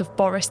the death of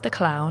Boris the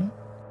Clown.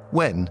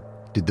 When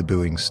did the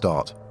booing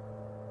start?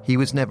 He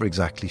was never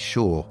exactly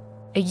sure.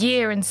 A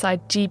Year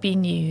Inside GB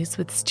News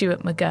with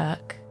Stuart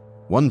McGurk.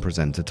 One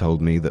presenter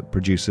told me that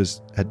producers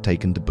had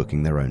taken to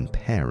booking their own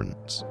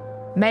parents.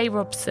 May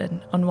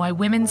Robson on why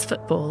women's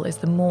football is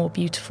the more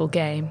beautiful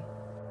game.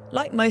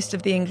 Like most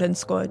of the England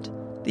squad,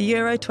 the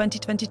Euro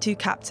 2022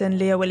 captain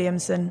Leah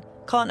Williamson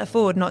can't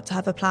afford not to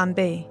have a plan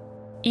B.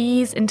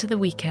 Ease into the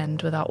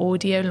weekend with our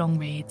audio long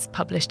reads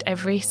published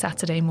every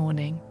Saturday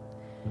morning.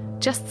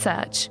 Just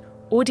search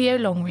Audio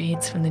Long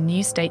Reads from The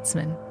New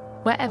Statesman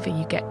wherever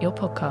you get your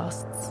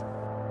podcasts.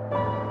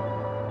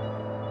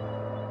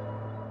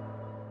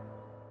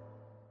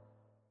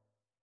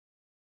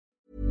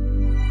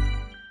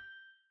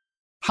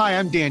 Hi,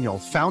 I'm Daniel,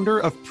 founder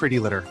of Pretty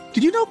Litter.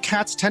 Did you know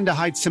cats tend to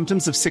hide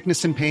symptoms of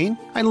sickness and pain?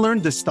 I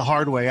learned this the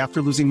hard way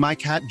after losing my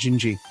cat,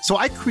 Gingy. So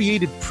I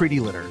created Pretty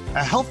Litter,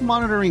 a health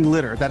monitoring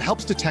litter that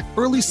helps detect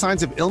early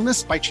signs of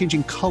illness by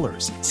changing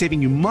colors, saving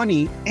you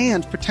money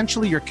and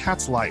potentially your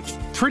cat's life.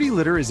 Pretty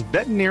Litter is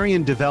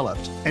veterinarian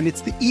developed, and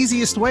it's the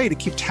easiest way to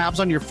keep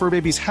tabs on your fur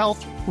baby's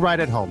health right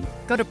at home.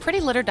 Go to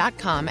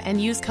prettylitter.com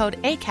and use code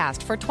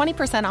ACAST for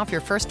 20% off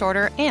your first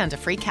order and a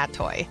free cat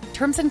toy.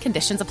 Terms and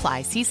conditions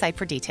apply. See site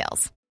for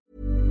details.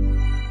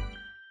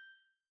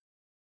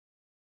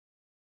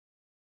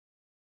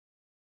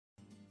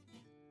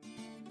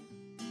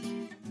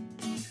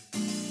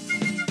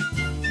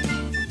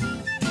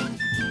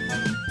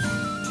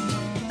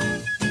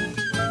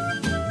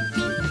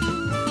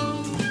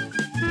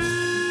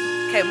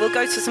 Okay, we'll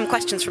go to some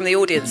questions from the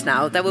audience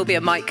now. There will be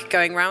a mic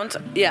going round.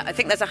 Yeah, I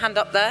think there's a hand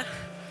up there.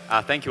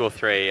 Thank you all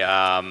three.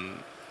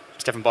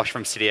 Stefan Bosch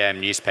from City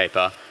AM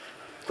newspaper.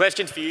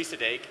 Question's for you,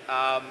 Sadiq.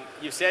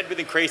 You've said with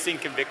increasing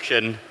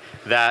conviction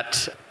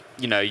that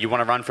you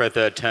want to run for a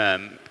third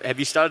term. Have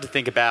you started to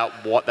think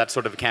about what that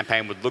sort of a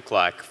campaign would look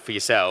like for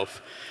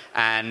yourself?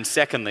 And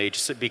secondly,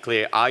 just to be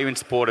clear, are you in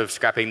support of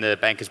scrapping the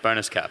banker's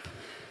bonus cap?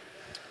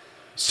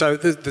 So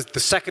the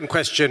second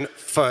question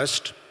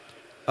first,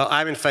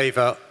 I'm in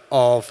favour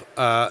of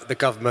the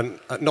government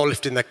not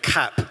lifting the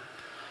cap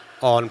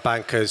on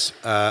bankers'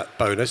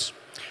 bonus.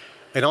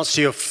 In answer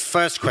to your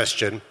first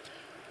question,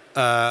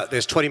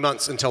 there's 20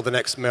 months until the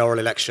next mayoral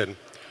election.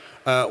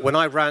 When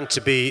I ran to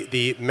be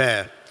the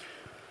mayor,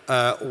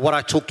 what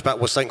I talked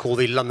about was something called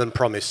the London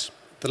Promise.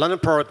 The London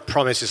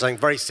Promise is something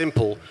very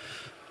simple,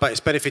 but it's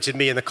benefited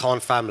me and the Khan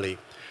family.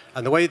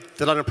 And the way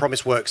the London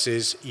Promise works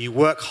is you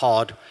work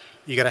hard,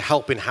 you get a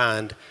help in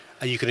hand,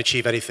 and you can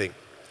achieve anything.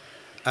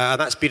 And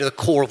that's been at the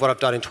core of what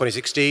I've done in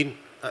 2016,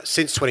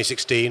 since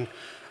 2016.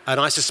 And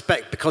I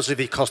suspect because of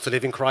the cost of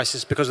living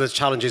crisis, because of the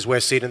challenges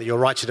we're seeing and that you're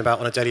writing about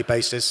on a daily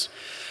basis,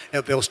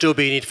 there will still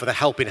be a need for the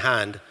help in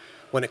hand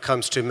when it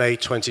comes to May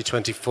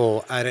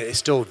 2024. And it is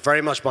still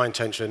very much my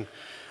intention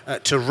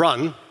to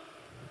run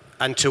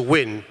and to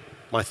win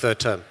my third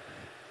term.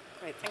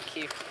 Great, thank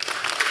you.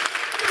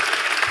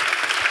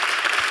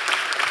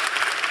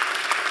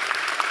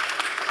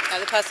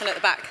 The person at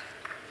the back.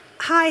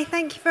 Hi,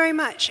 thank you very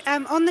much.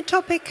 On the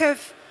topic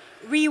of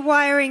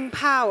rewiring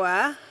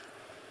power,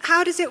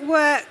 how does it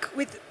work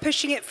with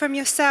pushing it from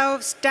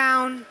yourselves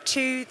down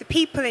to the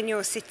people in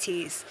your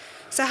cities?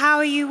 So how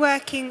are you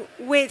working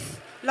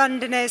with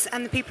Londoners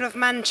and the people of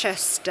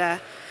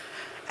Manchester?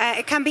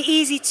 It can be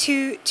easy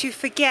to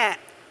forget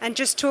and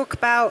just talk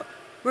about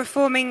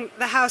reforming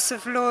the House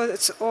of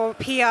Lords or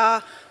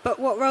PR, but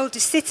what role do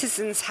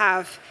citizens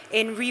have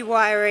in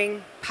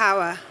rewiring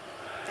power?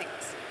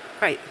 Thanks.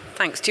 Great,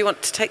 thanks. Do you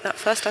want to take that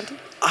first, Andy?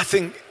 I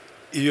think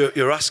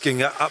you're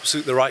asking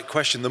absolutely the right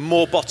question. The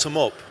more bottom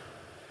up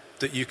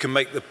that you can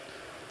make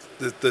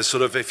the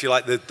sort of, if you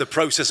like, the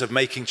process of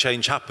making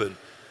change happen,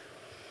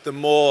 the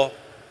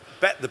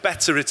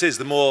better it is,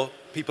 the more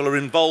people are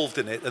involved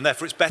in it, and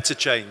therefore it's better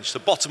change. So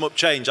bottom up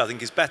change, I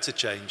think, is better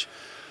change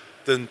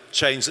than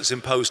change that's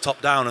imposed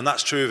top down, and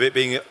that's true of it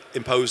being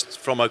imposed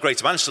from a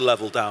Greater Manchester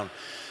level down.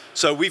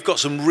 So we've got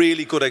some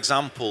really good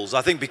examples.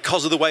 I think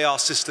because of the way our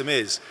system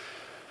is,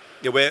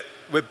 we're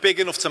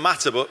big enough to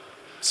matter, but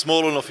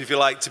small enough, if you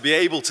like, to be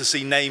able to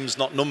see names,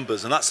 not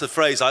numbers. And that's the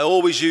phrase I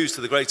always use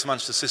to the Greater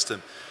Manchester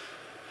system.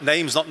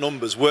 Names, not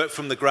numbers, work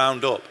from the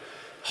ground up.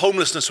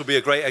 Homelessness would be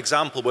a great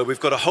example where we've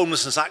got a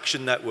homelessness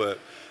action network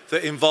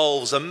that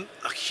involves a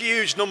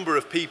huge number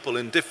of people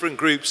in different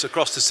groups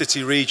across the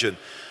city region.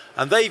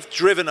 And they've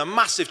driven a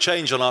massive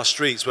change on our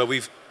streets where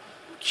we've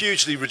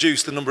hugely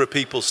reduced the number of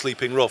people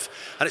sleeping rough.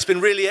 And it's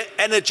been really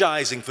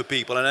energising for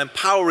people and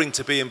empowering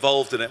to be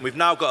involved in it. And we've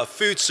now got a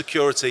food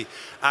security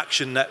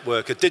action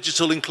network, a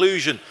digital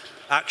inclusion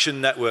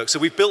action network. So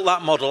we've built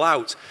that model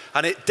out,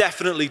 and it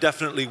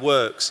definitely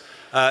works.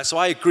 So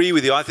I agree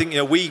with you. I think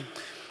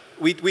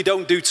we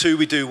don't do to,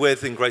 we do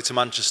with in Greater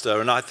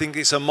Manchester. And I think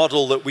it's a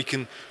model that we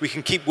can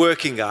keep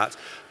working at.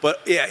 But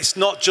yeah, it's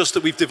not just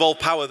that we've devolved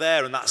power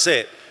there and that's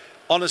it.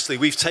 Honestly,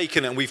 we've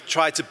taken it and we've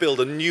tried to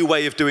build a new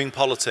way of doing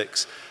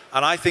politics.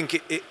 And I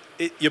think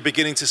you're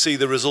beginning to see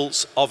the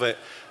results of it.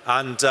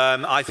 And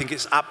I think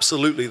it's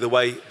absolutely the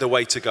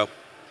way to go.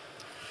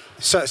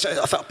 So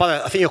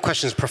I think your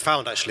question is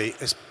profound, actually.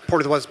 It's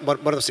probably one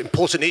of the most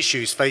important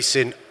issues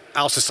facing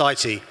our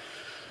society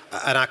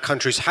and our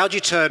countries. How do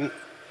you turn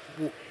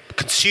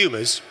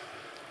consumers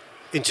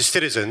into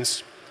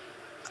citizens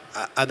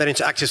and then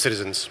into active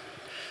citizens?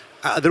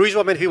 The reason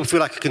why many people feel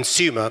like a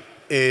consumer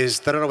is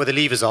they don't know where the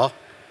levers are,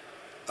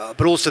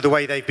 but also the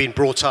way they've been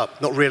brought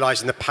up, not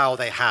realising the power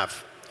they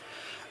have.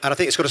 And I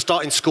think it's got to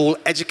start in school,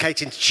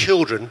 educating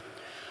children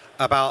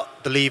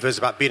about the levers,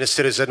 about being a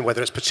citizen,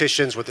 whether it's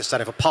petitions, whether it's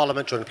standing for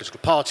parliament, joining a political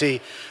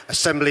party,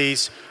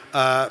 assemblies,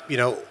 all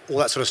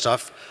that sort of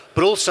stuff.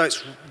 But also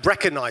it's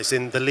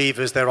recognising the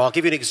levers there are. I'll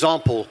give you an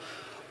example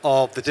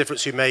of the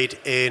difference we made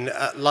in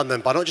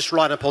London by not just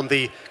relying upon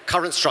the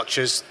current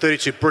structures,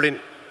 32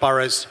 brilliant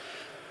boroughs,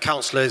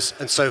 councillors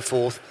and so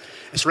forth.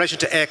 It's in relation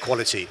to air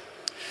quality.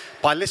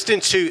 By listening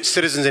to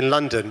citizens in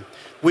London,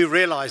 we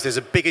realise there's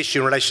a big issue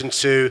in relation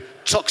to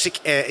toxic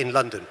air in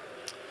London.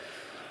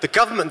 The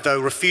government, though,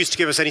 refused to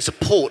give us any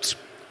support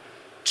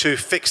to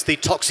fix the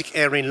toxic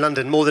air in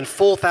London. More than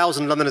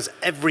 4,000 Londoners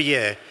every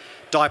year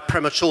die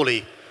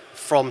prematurely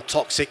from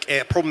toxic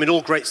air, a problem in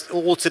all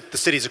the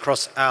cities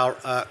across our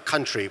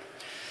country.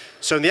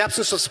 So in the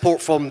absence of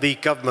support from the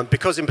government,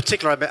 because in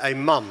particular I met a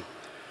mum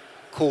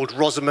called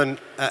Rosamond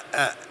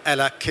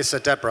Ella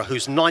Kissa Deborah,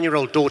 whose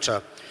 9-year-old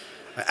daughter,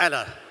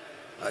 Ella,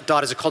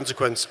 died as a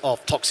consequence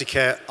of toxic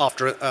air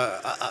after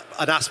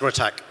an asthma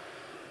attack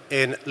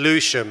in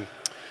Lewisham.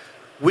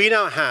 We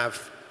now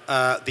have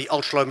the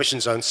ultra-low emission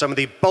zone, some of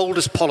the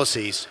boldest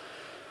policies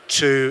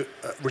to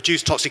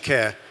reduce toxic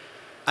air.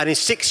 And in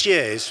 6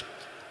 years,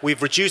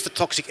 we've reduced the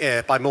toxic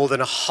air by more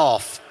than a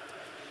half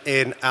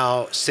in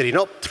our city,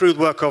 not through the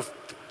work of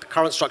the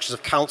current structures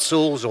of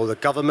councils or the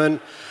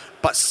government,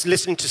 but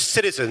listening to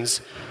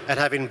citizens and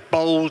having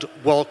bold,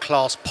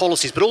 world-class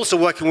policies, but also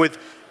working with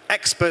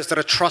experts that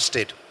are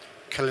trusted,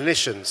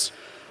 clinicians,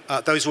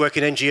 those who work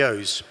in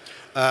NGOs,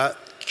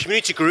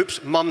 community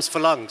groups, Mums for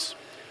Lungs,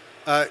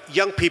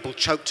 young people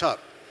choked up,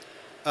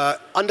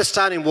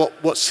 understanding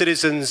what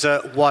citizens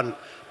want.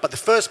 But the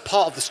first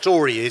part of the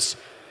story is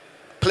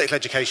political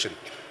education.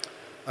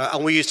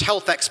 And we used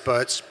health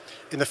experts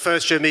in the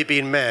first year of me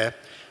being mayor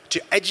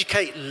to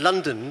educate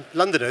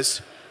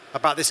Londoners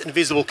about this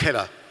invisible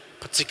killer,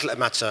 particulate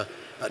matter,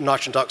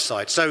 nitrogen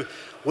dioxide. So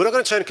we're not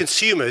going to turn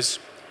consumers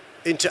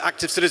into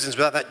active citizens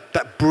without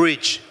that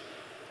bridge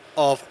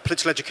of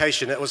political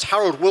education. It was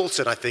Harold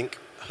Wilson, I think,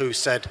 who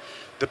said,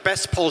 the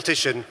best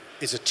politician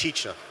is a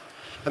teacher.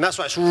 And that's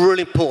why it's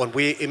really important.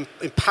 We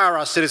empower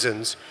our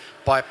citizens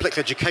by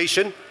political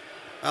education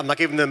by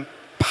giving them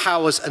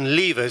powers and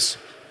levers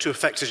to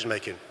affect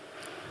decision-making.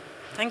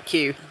 Thank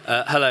you.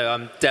 Hello,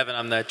 I'm Devon.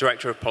 I'm the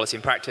Director of Policy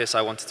and Practice.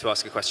 I wanted to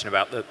ask a question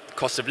about the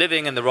cost of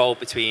living and the role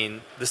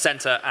between the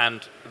centre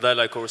and the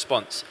local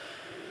response.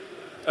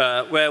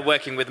 We're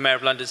working with the Mayor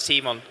of London's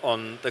team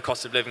on the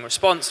cost of living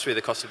response through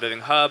the cost of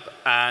living hub,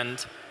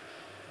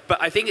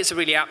 but I think it's a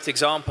really apt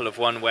example of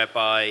one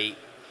whereby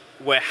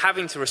we're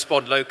having to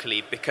respond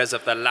locally because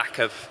of the lack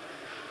of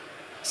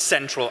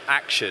central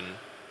action.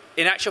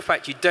 In actual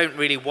fact, you don't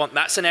really want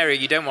that scenario.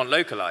 You don't want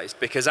localised,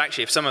 because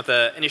actually if some of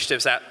the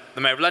initiatives that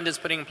the Mayor of London's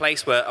putting in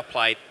place were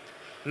applied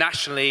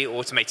nationally,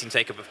 automating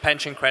take-up of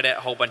pension credit,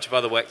 a whole bunch of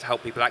other work to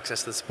help people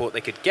access the support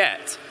they could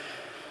get,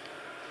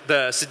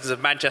 the citizens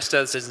of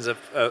Manchester, the citizens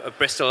of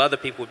Bristol, other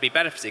people would be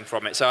benefiting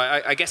from it. So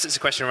I guess it's a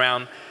question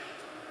around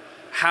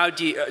how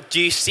do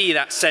you see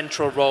that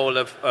central role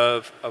of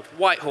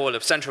Whitehall,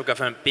 of central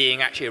government,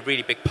 being actually a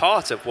really big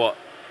part of what,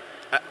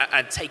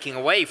 and taking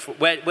away from,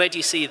 where do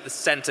you see the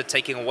centre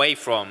taking away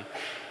from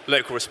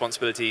local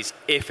responsibilities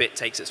if it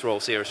takes its role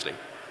seriously?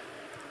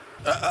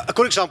 A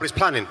good example is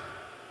planning,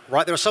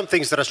 right? There are some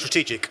things that are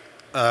strategic,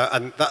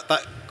 and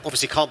that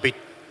obviously can't be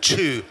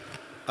too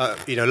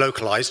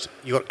localised.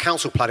 You've got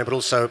council planning, but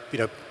also,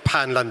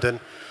 pan-London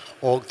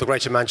or the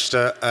Greater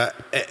Manchester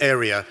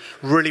area.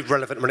 Really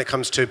relevant when it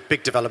comes to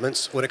big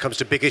developments, when it comes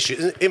to big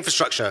issues.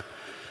 Infrastructure,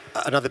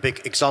 another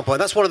big example.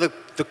 And that's one of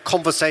the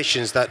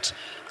conversations that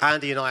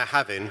Andy and I are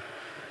having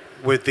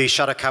with the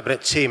Shadow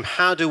Cabinet team.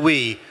 How do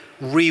we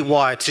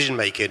rewire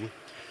decision-making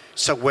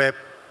so we're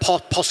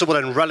possible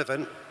and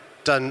relevant,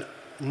 done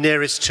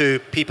nearest to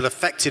people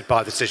affected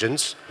by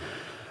decisions,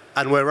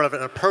 and we're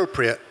relevant and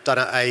appropriate, done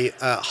at a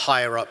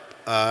higher up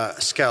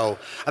scale.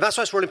 And that's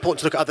why it's really important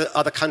to look at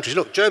other countries.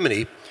 Look,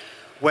 Germany,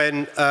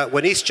 when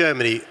East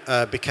Germany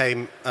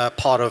became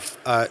part of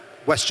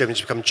West Germany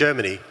to become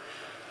Germany,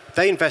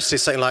 they invested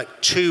something like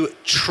 2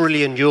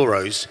 trillion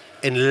euros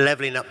in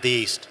levelling up the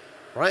East,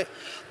 right?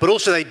 But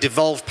also they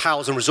devolved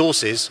powers and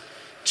resources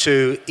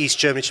to East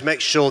Germany to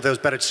make sure there was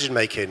better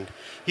decision-making.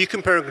 You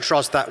compare and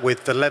contrast that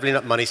with the levelling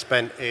up money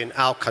spent in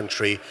our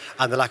country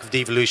and the lack of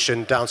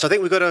devolution down. So I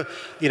think we've got to,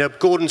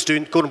 Gordon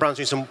Brown's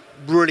doing some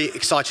really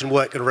exciting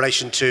work in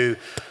relation to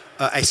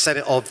a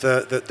Senate of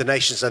the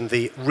nations and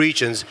the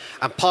regions.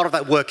 And part of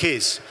that work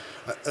is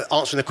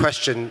answering the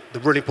question, the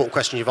really important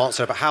question you've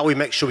answered about how we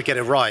make sure we get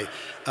it right.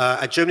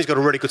 And Germany's got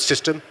a really good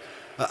system.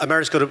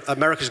 America's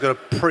got a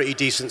pretty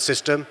decent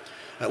system.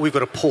 We've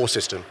got a poor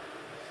system.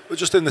 But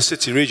just in the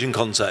city-region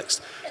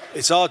context,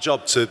 it's our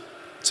job to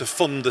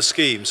fund the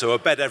scheme. So a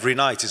bed every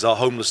night is our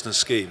homelessness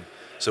scheme.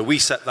 So we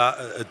set that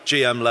at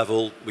GM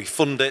level, we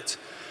fund it,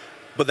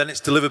 but then it's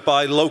delivered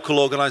by local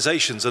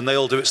organisations, and they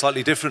all do it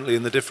slightly differently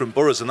in the different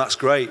boroughs, and that's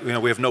great. We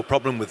have no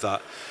problem with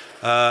that.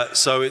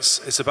 So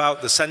it's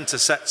about the centre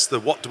sets the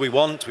what do we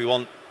want. We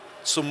want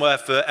somewhere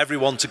for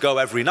everyone to go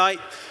every night,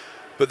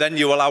 but then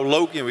you allow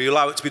you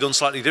allow it to be done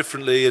slightly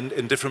differently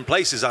in different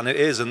places, and it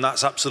is, and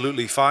that's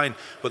absolutely fine.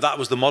 But that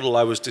was the model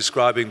I was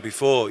describing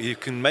before. You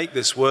can make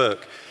this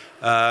work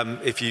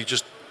if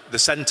the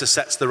centre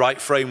sets the right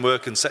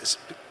framework and sets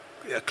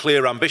a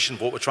clear ambition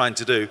for what we're trying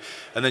to do,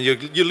 and then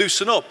you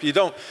loosen up.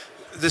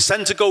 The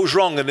centre goes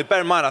wrong, and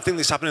bear in mind, I think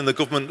this happened in the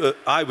government that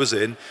I was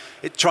in.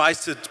 It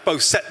tries to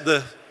both set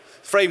the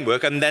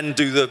framework and then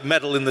do the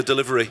meddle in the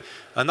delivery,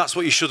 and that's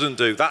what you shouldn't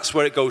do. That's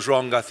where it goes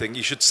wrong, I think.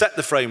 You should set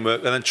the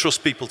framework and then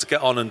trust people to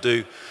get on and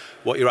do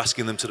what you're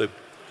asking them to do.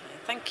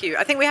 Thank you.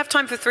 I think we have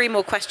time for 3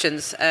 more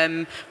questions.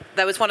 There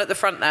was one at the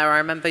front there. I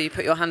remember you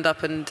put your hand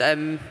up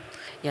and...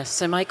 Yes,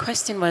 so my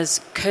question was,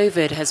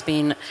 COVID has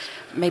been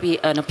maybe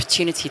an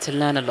opportunity to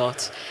learn a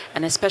lot,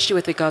 and especially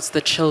with regards to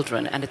the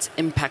children and its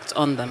impact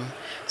on them.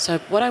 So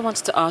what I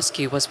wanted to ask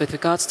you was with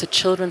regards to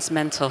children's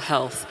mental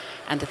health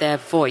and their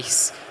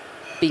voice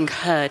being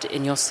heard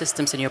in your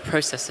systems and your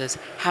processes,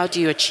 how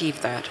do you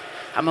achieve that?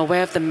 I'm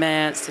aware of the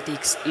Mayor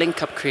Sadiq's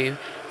link-up crew.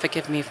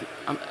 Forgive me if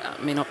I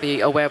may not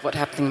be aware of what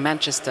happened in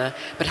Manchester,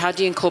 but how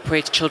do you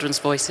incorporate children's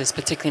voices,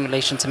 particularly in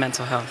relation to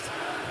mental health?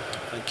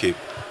 Thank you.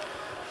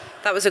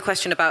 That was a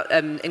question about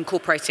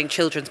incorporating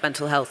children's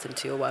mental health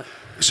into your work.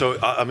 So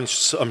I'm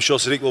sure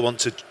Sadiq will want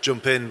to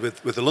jump in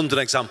with the London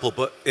example,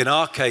 but in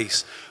our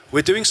case,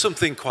 we're doing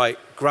something quite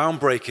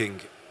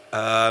groundbreaking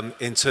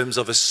in terms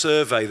of a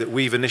survey that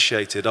we've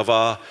initiated of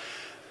our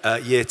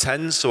year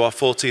 10s, so our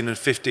 14 and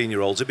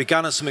 15-year-olds. It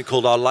began as something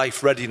called our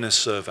Life Readiness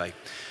Survey,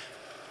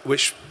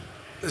 which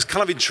is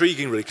kind of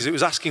intriguing, really, because it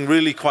was asking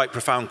really quite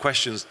profound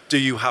questions. Do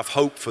you have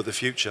hope for the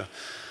future?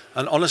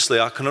 And honestly,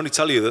 I can only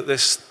tell you that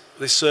this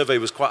survey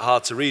was quite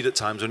hard to read at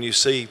times when you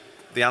see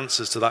the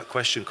answers to that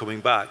question coming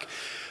back.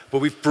 But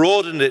we've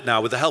broadened it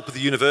now with the help of the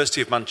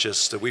University of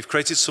Manchester. We've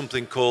created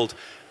something called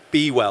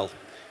Be Well,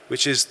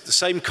 which is the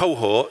same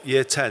cohort,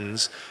 year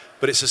 10s,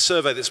 but it's a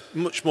survey that's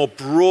much more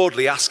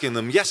broadly asking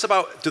them, yes,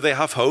 about do they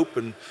have hope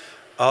and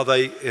are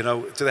they,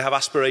 do they have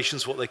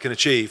aspirations for what they can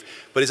achieve?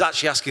 But it's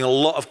actually asking a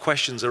lot of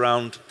questions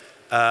around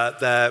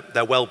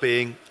their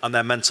well-being and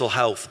their mental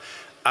health.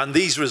 And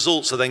these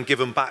results are then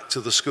given back to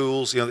the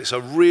schools. It's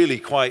a really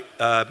quite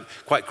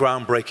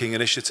groundbreaking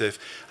initiative,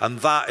 and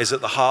that is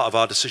at the heart of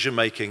our decision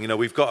making.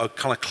 We've got a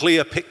kind of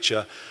clear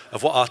picture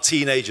of what our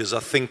teenagers are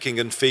thinking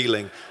and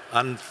feeling,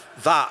 and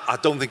that I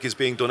don't think is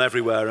being done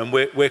everywhere, and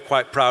we're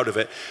quite proud of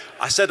it.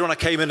 I said when I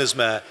came in as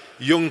mayor,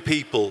 young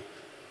people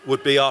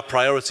would be our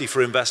priority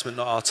for investment,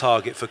 not our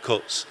target for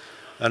cuts.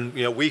 And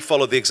we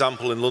followed the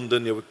example in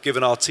London. We're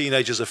giving our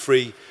teenagers a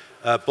free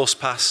bus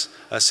pass,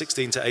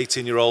 16 to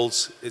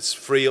 18-year-olds. It's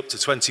free up to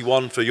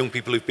 21 for young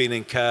people who've been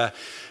in care.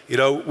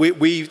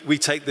 We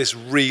take this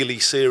really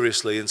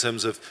seriously in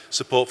terms of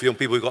support for young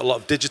people. We've got a lot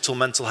of digital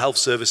mental health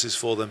services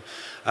for them.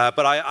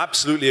 But I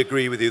absolutely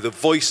agree with you. The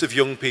voice of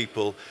young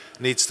people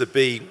needs to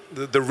be,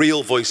 the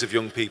real voice of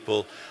young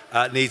people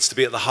needs to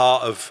be at the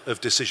heart of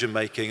decision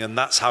making. And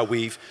that's how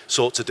we've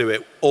sought to do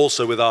it.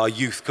 Also with our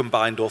Youth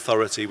Combined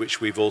Authority,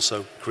 which we've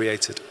also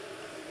created.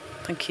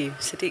 Thank you.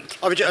 Sadiq?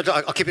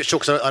 I'll keep it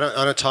short because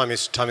I know time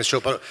is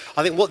short, but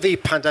I think what the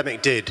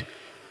pandemic did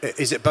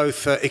is it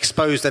both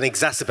exposed and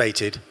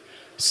exacerbated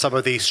some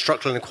of the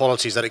structural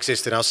inequalities that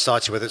exist in our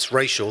society, whether it's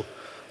racial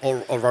or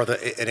rather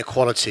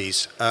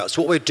inequalities.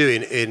 So what we're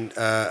doing in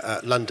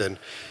London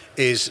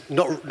is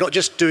not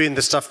just doing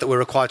the stuff that we're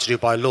required to do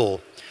by law.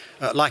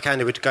 Like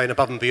Andy, we're going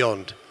above and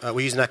beyond. We're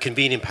using our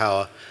convening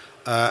power.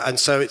 And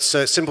so it's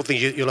simple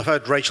things. You'll have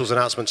heard Rachel's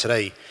announcement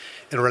today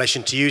in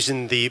relation to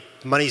using the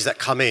monies that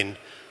come in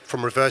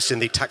from reversing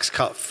the tax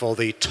cut for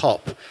the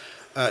top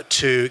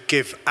to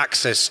give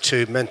access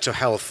to mental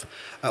health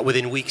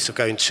within weeks of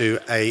going to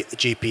a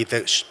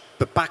GP.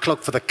 The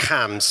backlog for the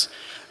CAMs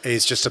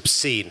is just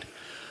obscene.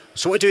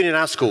 So what we're doing in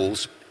our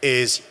schools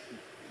is,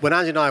 when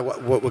Andy and I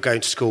were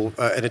going to school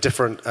in a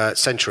different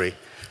century,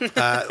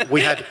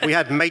 we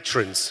had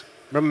matrons.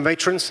 Remember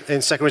matrons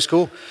in secondary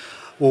school?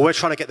 Well, we're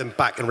trying to get them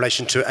back in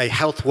relation to a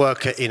health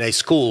worker in a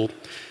school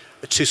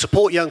to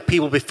support young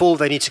people before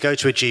they need to go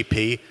to a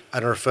GP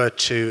and are referred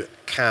to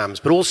CAMs,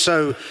 but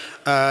also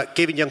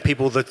giving young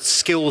people the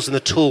skills and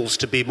the tools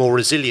to be more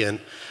resilient,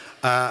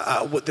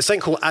 the thing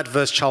called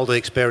adverse childhood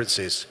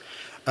experiences.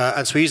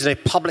 And so we're using a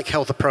public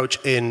health approach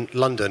in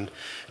London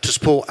to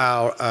support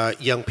our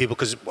young people,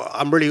 because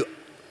I'm really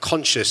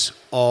conscious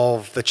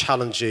of the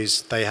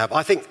challenges they have.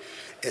 I think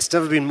it's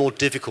never been more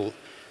difficult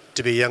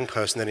to be a young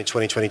person than in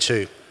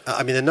 2022.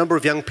 The number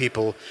of young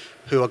people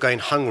who are going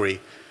hungry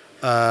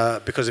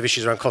because of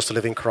issues around cost of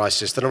living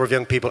crisis, the number of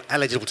young people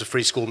eligible to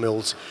free school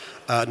meals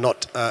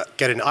not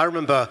getting. I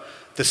remember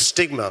the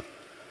stigma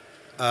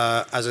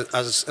as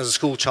a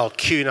school child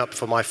queuing up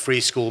for my free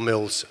school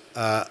meals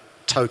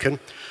token.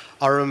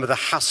 I remember the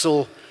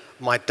hassle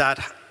my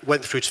dad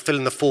went through to fill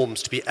in the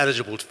forms to be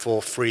eligible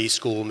for free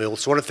school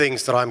meals. So one of the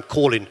things that I'm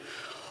calling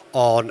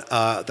on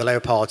the Labour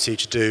Party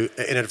to do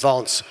in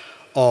advance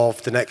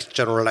of the next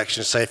general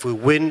election, say if we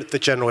win the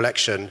general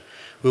election,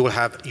 we will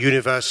have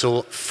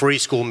universal free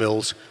school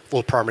meals for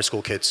all primary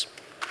school kids.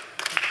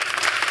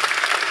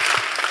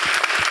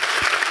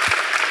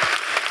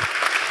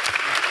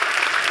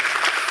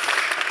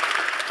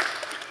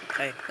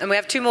 Okay. And we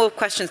have two more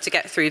questions to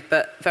get through,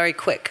 but very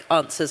quick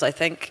answers, I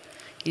think.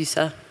 You,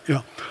 sir?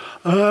 Yeah.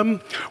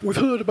 We've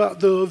heard about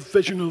the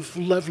vision of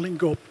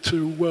levelling up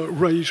to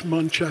raise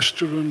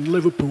Manchester and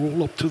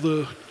Liverpool up to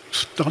the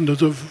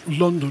standard of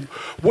London.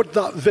 Would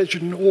that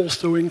vision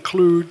also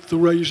include the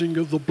raising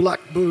of the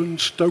Blackburn,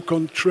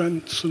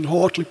 Stoke-on-Trents and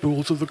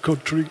Hartlepools of the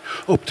country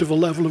up to the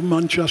level of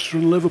Manchester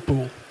and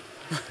Liverpool?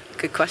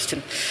 Good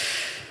question.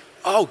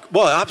 Oh,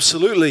 well,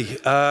 absolutely.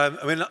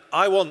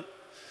 I want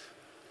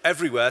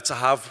everywhere to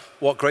have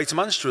what Greater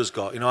Manchester has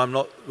got.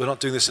 We're not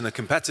doing this in a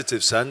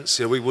competitive sense.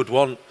 We would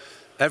want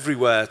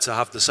everywhere to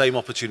have the same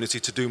opportunity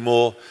to do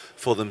more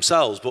for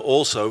themselves, but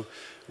also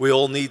we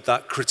all need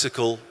that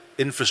critical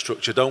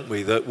infrastructure, don't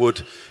we? That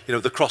would,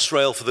 the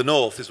Crossrail for the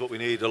north is what we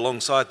need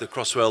alongside the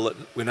Crossrail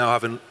that we now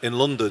have in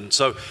London.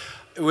 So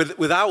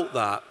without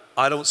that,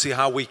 I don't see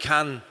how we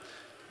can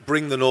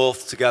bring the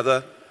north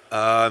together,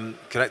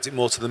 connect it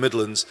more to the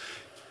Midlands.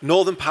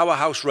 Northern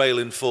Powerhouse Rail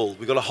in full.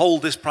 We've got to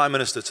hold this Prime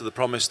Minister to the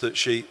promise that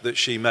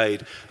she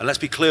made. And let's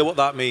be clear what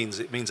that means.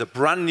 It means a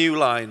brand new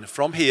line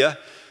from here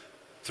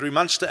through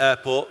Manchester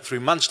Airport, through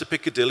Manchester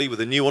Piccadilly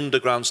with a new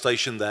underground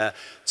station there,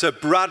 to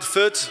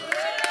Bradford,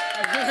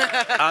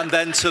 and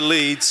then to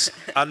Leeds,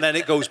 and then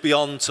it goes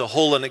beyond to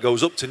Hull, and it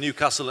goes up to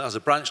Newcastle, and has a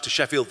branch to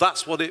Sheffield.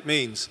 That's what it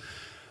means.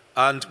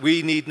 And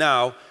we need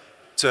now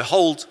to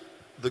hold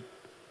the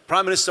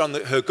Prime Minister and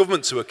her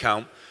government to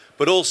account,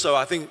 but also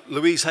I think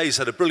Louise Hayes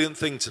had a brilliant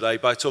thing today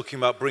by talking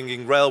about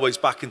bringing railways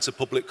back into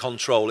public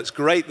control. It's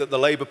great that the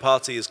Labour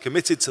Party is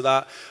committed to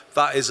that.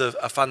 That is a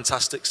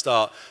fantastic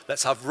start.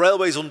 Let's have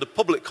railways under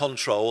public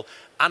control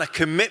and a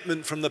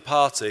commitment from the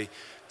party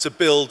to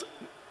build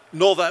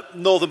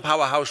Northern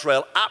Powerhouse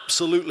Rail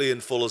absolutely in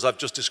full, as I've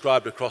just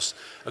described, across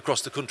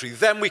the country.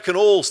 Then we can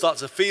all start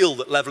to feel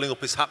that levelling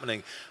up is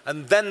happening.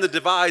 And then the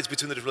divides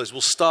between the different areas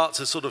will start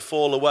to sort of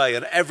fall away,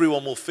 and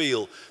everyone will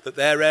feel that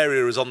their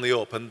area is on the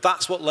up. And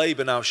that's what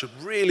Labour now should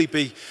really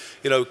be,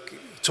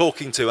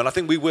 talking to. And I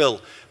think we will.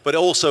 But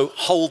also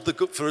hold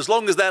for as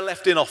long as they're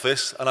left in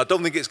office, and I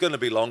don't think it's going to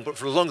be long, but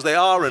for as long as they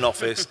are in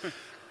office,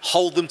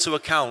 hold them to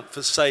account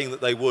for saying that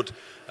they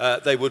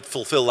would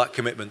fulfil that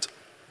commitment.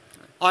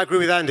 I agree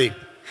with Andy.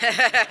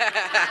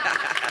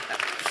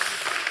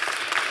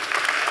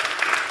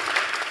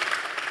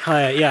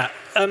 Hi, yeah.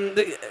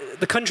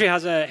 The country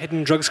has a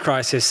hidden drugs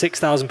crisis.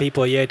 6,000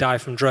 people a year die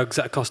from drugs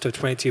at a cost of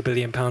 £22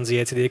 billion a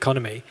year to the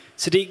economy.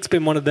 Sadiq's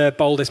been one of the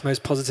boldest,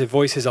 most positive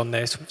voices on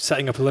this,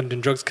 setting up a London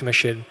Drugs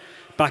Commission,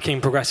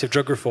 backing progressive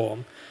drug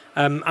reform.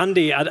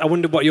 Andy, I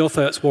wonder what your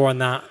thoughts were on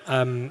that.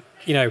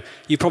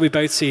 You've probably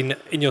both seen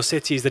in your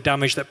cities the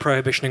damage that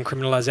prohibition and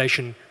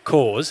criminalisation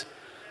cause.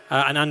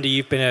 And Andy,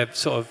 you've been a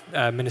sort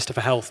of Minister for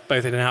Health,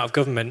 both in and out of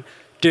government.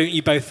 Don't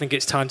you both think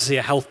it's time to see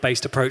a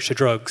health-based approach to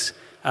drugs,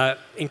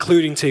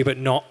 including to, but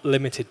not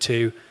limited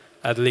to,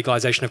 the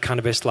legalisation of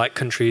cannabis like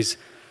countries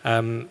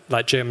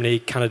like Germany,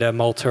 Canada,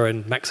 Malta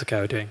and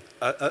Mexico are doing?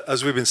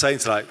 As we've been saying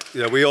tonight,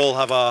 we all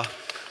have our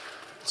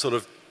sort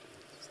of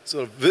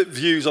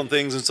views on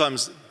things and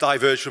sometimes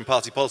diverge from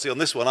party policy. On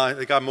this one, I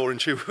think I'm more in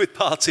tune with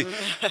party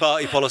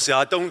policy.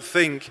 I don't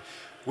think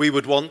we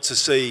would want to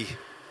see,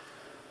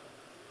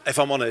 if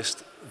I'm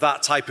honest,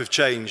 that type of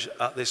change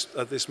at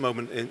this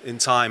moment in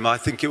time. I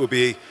think it would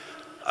be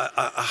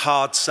a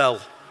hard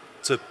sell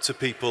to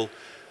people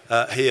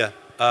here.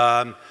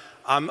 I'm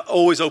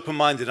always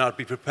open-minded, and I'd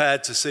be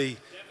prepared to see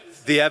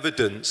the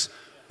evidence.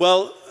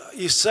 Well,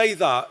 you say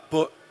that,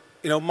 but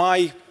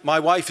my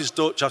wife is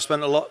Dutch. I've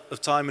spent a lot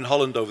of time in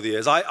Holland over the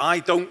years. I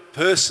don't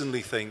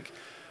personally think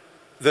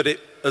that it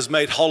has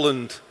made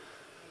Holland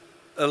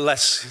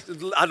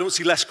I don't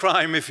see less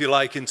crime, if you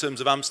like, in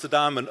terms of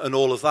Amsterdam and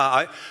all of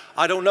that.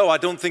 I don't know. I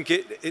don't think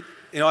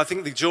I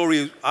think the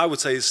jury, I would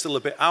say, is still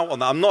a bit out on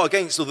that. I'm not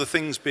against other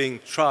things being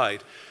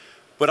tried,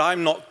 but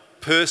I'm not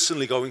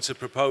personally going to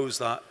propose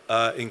that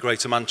in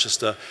Greater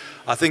Manchester.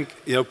 I think,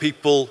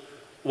 people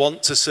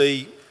want to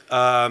see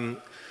a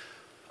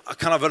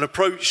kind of an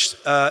approach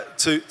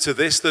to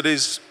this that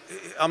is,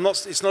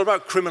 it's not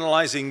about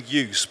criminalising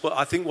use, but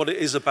I think what it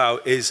is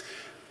about is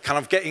kind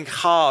of getting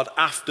hard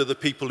after the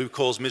people who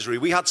cause misery.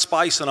 We had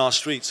spice on our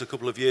streets a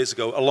couple of years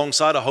ago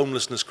alongside a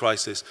homelessness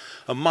crisis,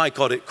 and my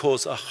God, it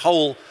caused a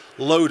whole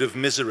load of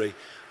misery.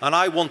 And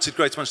I wanted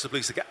Greater Manchester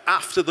Police to get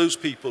after those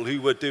people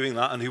who were doing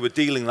that and who were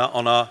dealing that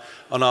on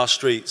our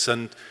streets.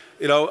 And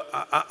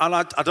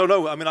I don't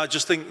know. I mean, I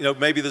just think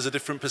maybe there's a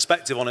different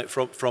perspective on it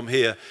from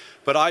here.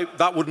 But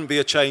that wouldn't be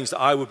a change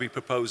that I would be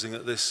proposing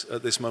at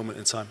this moment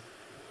in time.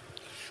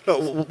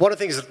 Look, one of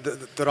the things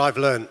that I've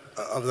learned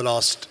over the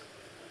last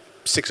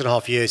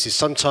 6.5 years is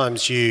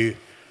sometimes you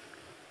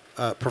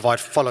provide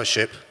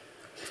fellowship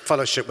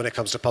when it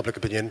comes to public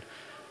opinion.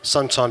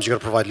 Sometimes you've got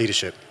to provide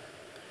leadership.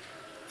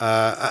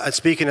 And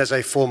speaking as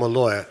a former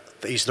lawyer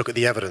that used to look at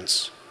the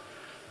evidence,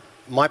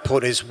 my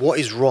point is, what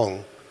is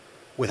wrong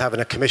with having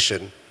a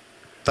commission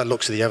that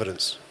looks at the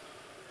evidence?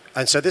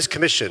 And so this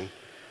commission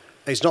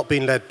is not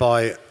being led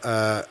by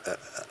a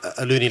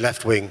loony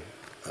left-wing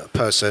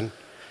person.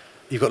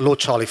 You've got Lord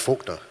Charlie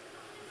Faulkner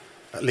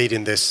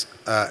leading this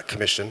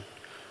commission,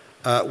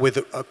 with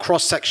a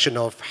cross-section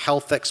of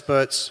health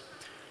experts,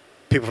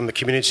 people from the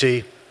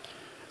community,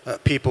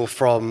 people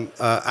from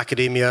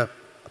academia,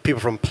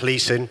 people from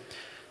policing,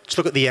 to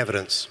look at the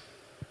evidence.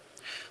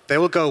 They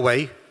will go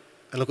away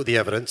and look at the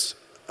evidence,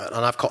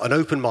 and I've got an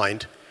open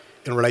mind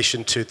in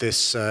relation to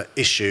this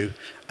issue,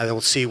 and they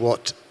will see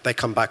what they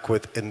come back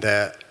with in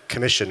their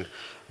commission.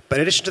 But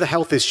in addition to the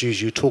health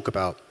issues you talk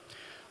about,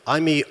 I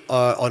meet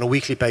on a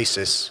weekly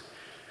basis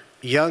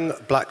young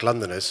black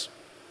Londoners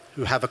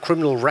who have a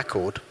criminal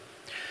record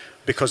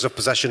because of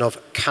possession of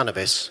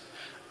cannabis,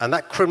 and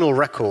that criminal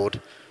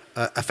record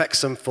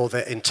affects them for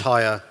their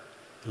entire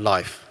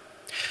life.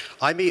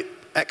 I meet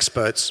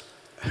experts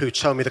who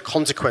tell me the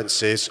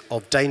consequences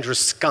of dangerous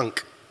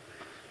skunk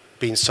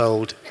being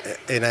sold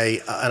in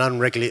an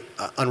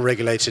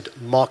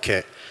unregulated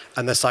market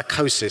and the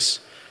psychosis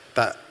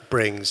that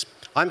brings.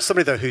 I'm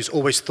somebody, though, who's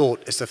always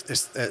thought this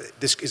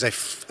is a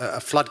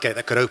floodgate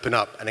that could open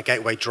up and a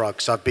gateway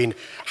drug. So I've been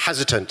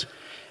hesitant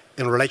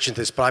in relation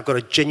to this, but I've got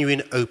a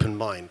genuine open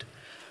mind.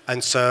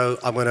 And so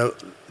I'm going to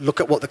look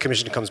at what the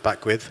Commission comes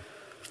back with,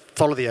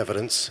 follow the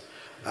evidence,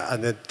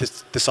 and then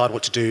decide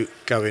what to do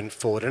going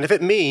forward. And if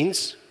it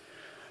means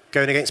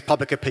going against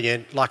public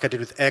opinion, like I did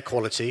with air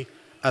quality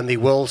and the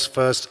world's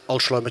first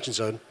ultra-low emission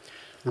zone,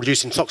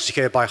 reducing toxic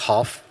air by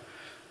half,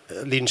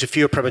 leading to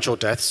fewer premature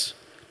deaths,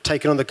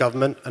 taking on the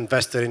government and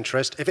vested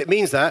interest. If it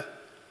means that,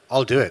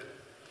 I'll do it.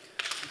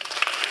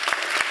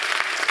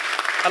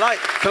 And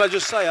can I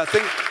just say, I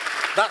think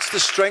that's the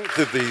strength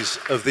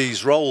of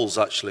these roles,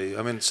 actually.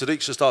 I mean,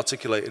 Sadiq's just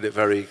articulated it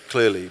very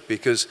clearly,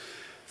 because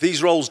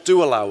these roles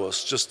do allow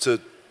us just to,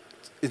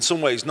 in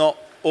some ways, not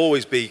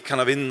always be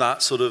kind of in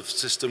that sort of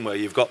system where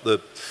you've got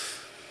the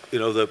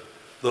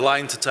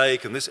line to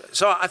take and this.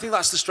 So I think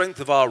that's the strength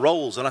of our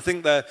roles, and I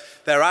think they're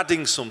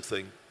adding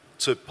something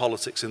to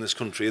politics in this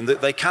country, and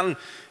that they can,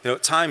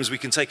 at times we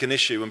can take an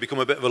issue and become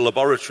a bit of a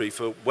laboratory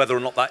for whether or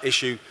not that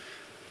issue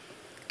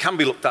can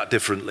be looked at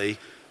differently,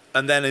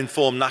 and then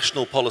inform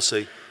national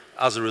policy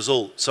as a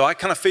result. So I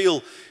kind of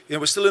feel,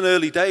 we're still in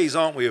early days,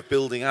 aren't we, of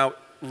building out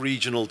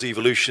regional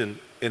devolution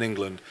in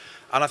England.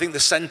 And I think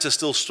the centre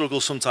still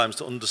struggles sometimes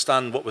to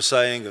understand what we're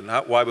saying and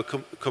why we're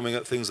coming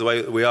at things the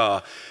way that we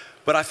are.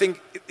 But I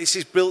think this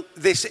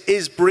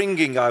is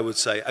bringing, I would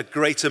say, a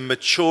greater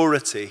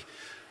maturity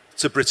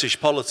to British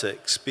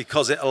politics,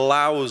 because it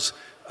allows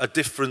a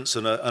difference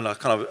and a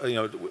kind of,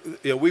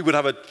 we would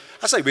have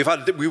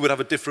we would have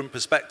a different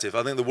perspective.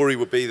 I think the worry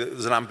would be that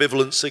there's an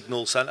ambivalent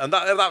signal sent, and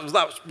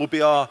that would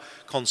be our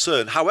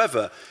concern.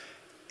 However,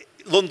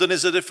 London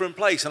is a different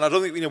place, and I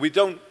don't think,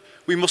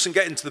 we mustn't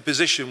get into the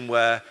position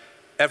where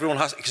everyone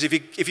has, because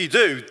if you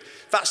do,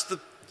 that's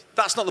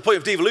not the point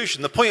of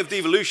devolution. The point of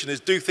devolution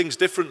is do things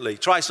differently.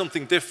 Try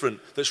something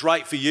different that's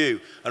right for you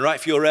and right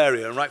for your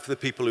area and right for the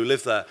people who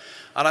live there.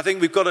 And I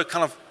think we've got to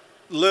kind of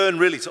learn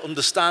really to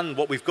understand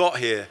what we've got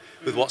here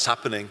with what's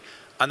happening,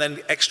 and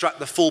then extract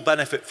the full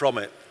benefit from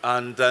it,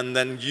 and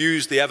then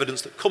use the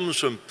evidence that comes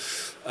from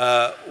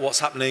what's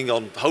happening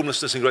on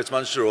homelessness in Greater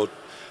Manchester or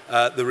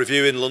the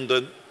review in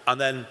London, and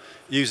then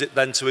use it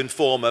then to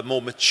inform a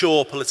more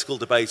mature political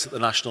debate at the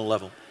national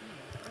level.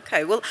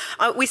 Okay, well,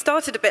 we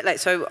started a bit late,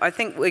 so I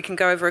think we can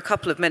go over a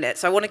couple of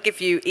minutes. I want to give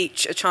you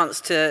each a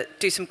chance to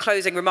do some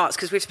closing remarks,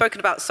 because we've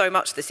spoken about so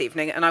much this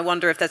evening, and I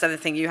wonder if there's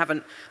anything you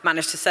haven't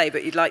managed to say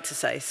but you'd like to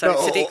say. So,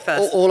 Sadiq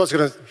first. All I was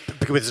going to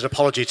begin with is an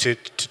apology to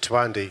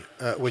Andy,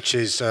 which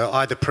is I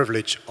had the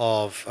privilege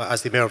of,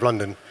 as the Mayor of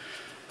London,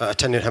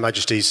 attending Her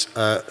Majesty's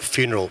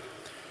funeral.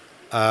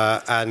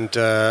 And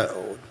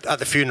at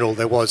the funeral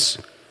there was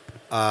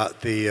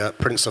the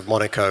Prince of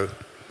Monaco,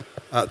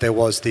 there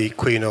was the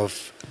Queen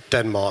of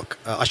Denmark.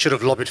 I should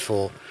have lobbied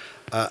for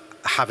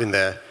having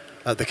there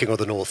the King of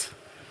the North.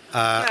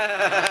 And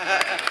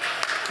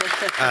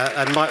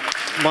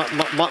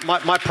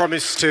my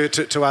promise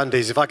to Andy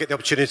is, if I get the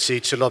opportunity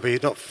to lobby,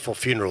 not for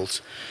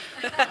funerals,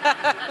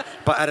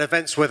 but at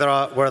events where there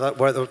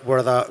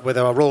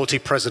are royalty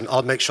present,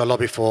 I'll make sure I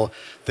lobby for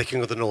the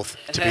King of the North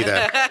to be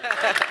there.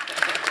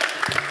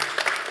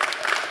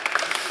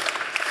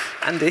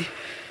 Andy?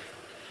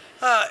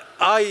 I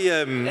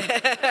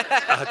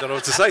don't know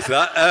what to say to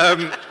that.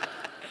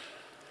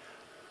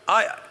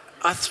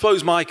 I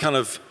suppose my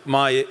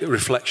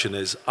reflection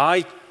is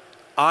I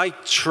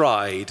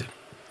tried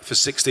for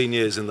 16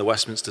 years in the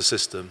Westminster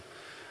system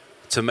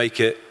to make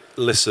it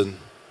listen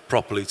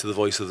properly to the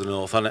voice of the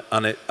North,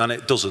 and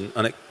it doesn't,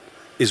 and it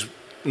is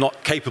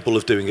not capable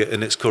of doing it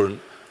in its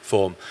current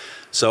form.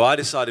 So I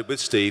decided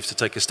with Steve to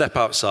take a step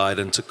outside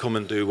and to come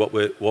and do what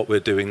we're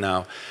doing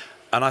now.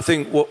 And I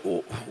think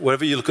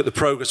wherever you look at the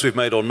progress we've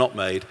made or not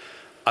made,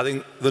 I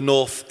think the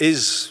North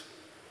is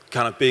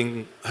kind of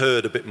being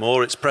heard a bit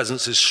more. Its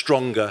presence is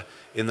stronger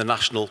in the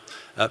national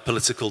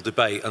political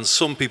debate. And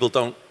some people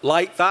don't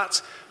like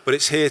that, but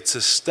it's here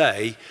to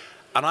stay.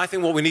 And I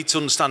think what we need to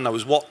understand now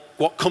is what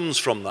comes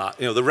from that.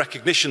 The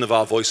recognition of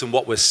our voice and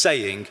what we're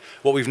saying.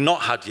 What we've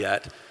not had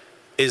yet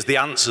is the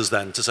answers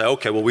then to say,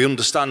 okay, well, we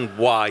understand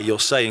why you're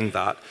saying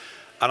that.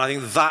 And I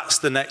think that's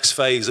the next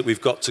phase that we've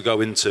got to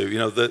go into.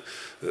 The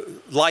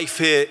life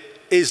here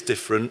is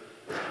different.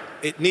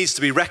 It needs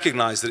to be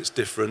recognised that it's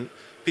different.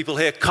 People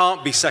here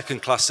can't be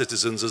second-class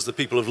citizens as the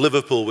people of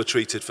Liverpool were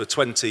treated for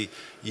 20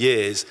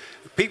 years.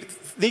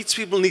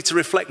 People need to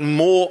reflect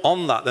more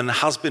on that than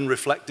has been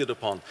reflected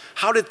upon.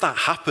 How did that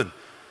happen?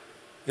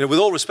 With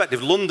all respect,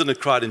 if London had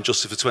cried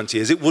injustice for 20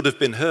 years, it would have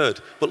been heard.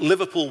 But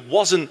Liverpool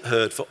wasn't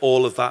heard for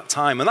all of that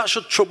time. And that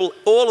should trouble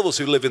all of us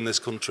who live in this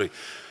country.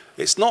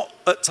 It's not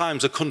at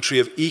times a country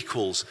of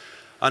equals.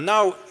 And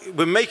now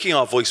we're making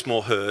our voice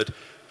more heard,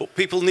 but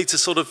people need to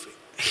sort of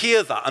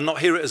hear that and not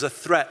hear it as a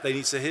threat. They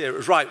need to hear it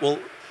as, right, well,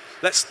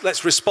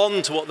 let's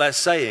respond to what they're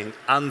saying,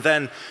 and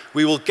then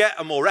we will get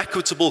a more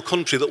equitable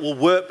country that will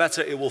work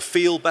better, it will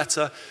feel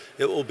better,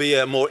 it will be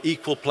a more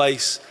equal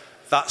place.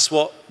 That's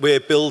what we're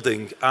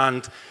building.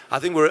 And I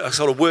think we're at a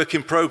sort of work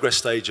in progress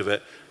stage of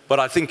it. But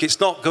I think it's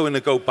not going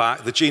to go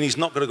back. The genie's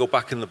not going to go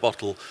back in the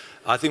bottle.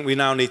 I think we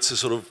now need to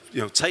sort of,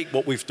 take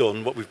what we've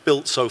done, what we've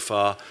built so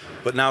far,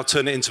 but now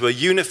turn it into a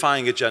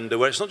unifying agenda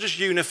where it's not just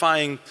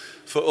unifying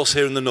for us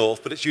here in the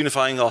North, but it's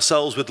unifying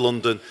ourselves with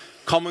London,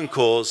 common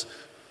cause,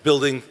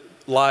 building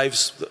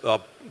lives that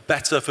are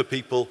better for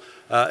people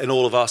in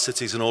all of our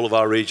cities and all of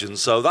our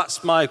regions. So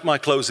that's my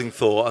closing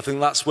thought. I think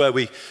that's where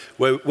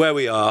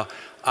we are.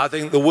 I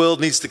think the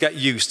world needs to get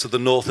used to the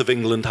north of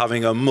England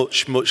having a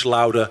much, much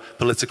louder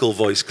political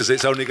voice, because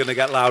it's only going to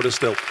get louder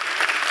still.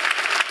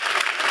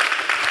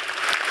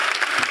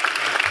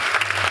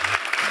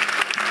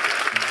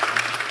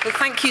 Well,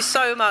 thank you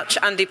so much,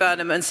 Andy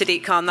Burnham and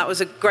Sadiq Khan. That was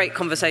a great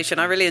conversation.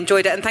 I really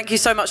enjoyed it. And thank you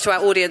so much to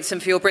our audience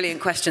and for your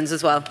brilliant questions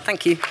as well.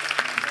 Thank you.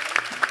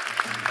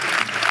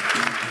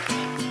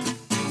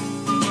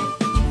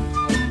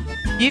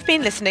 You've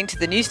been listening to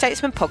the New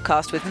Statesman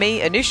podcast with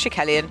me, Anoosh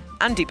Chakelian,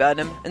 Andy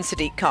Burnham and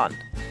Sadiq Khan.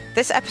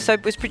 This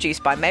episode was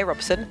produced by May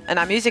Robson, and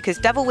our music is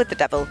Devil with the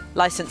Devil,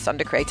 licensed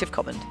under Creative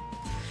Commons.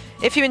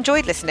 If you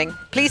enjoyed listening,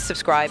 please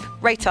subscribe,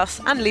 rate us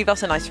and leave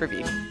us a nice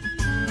review.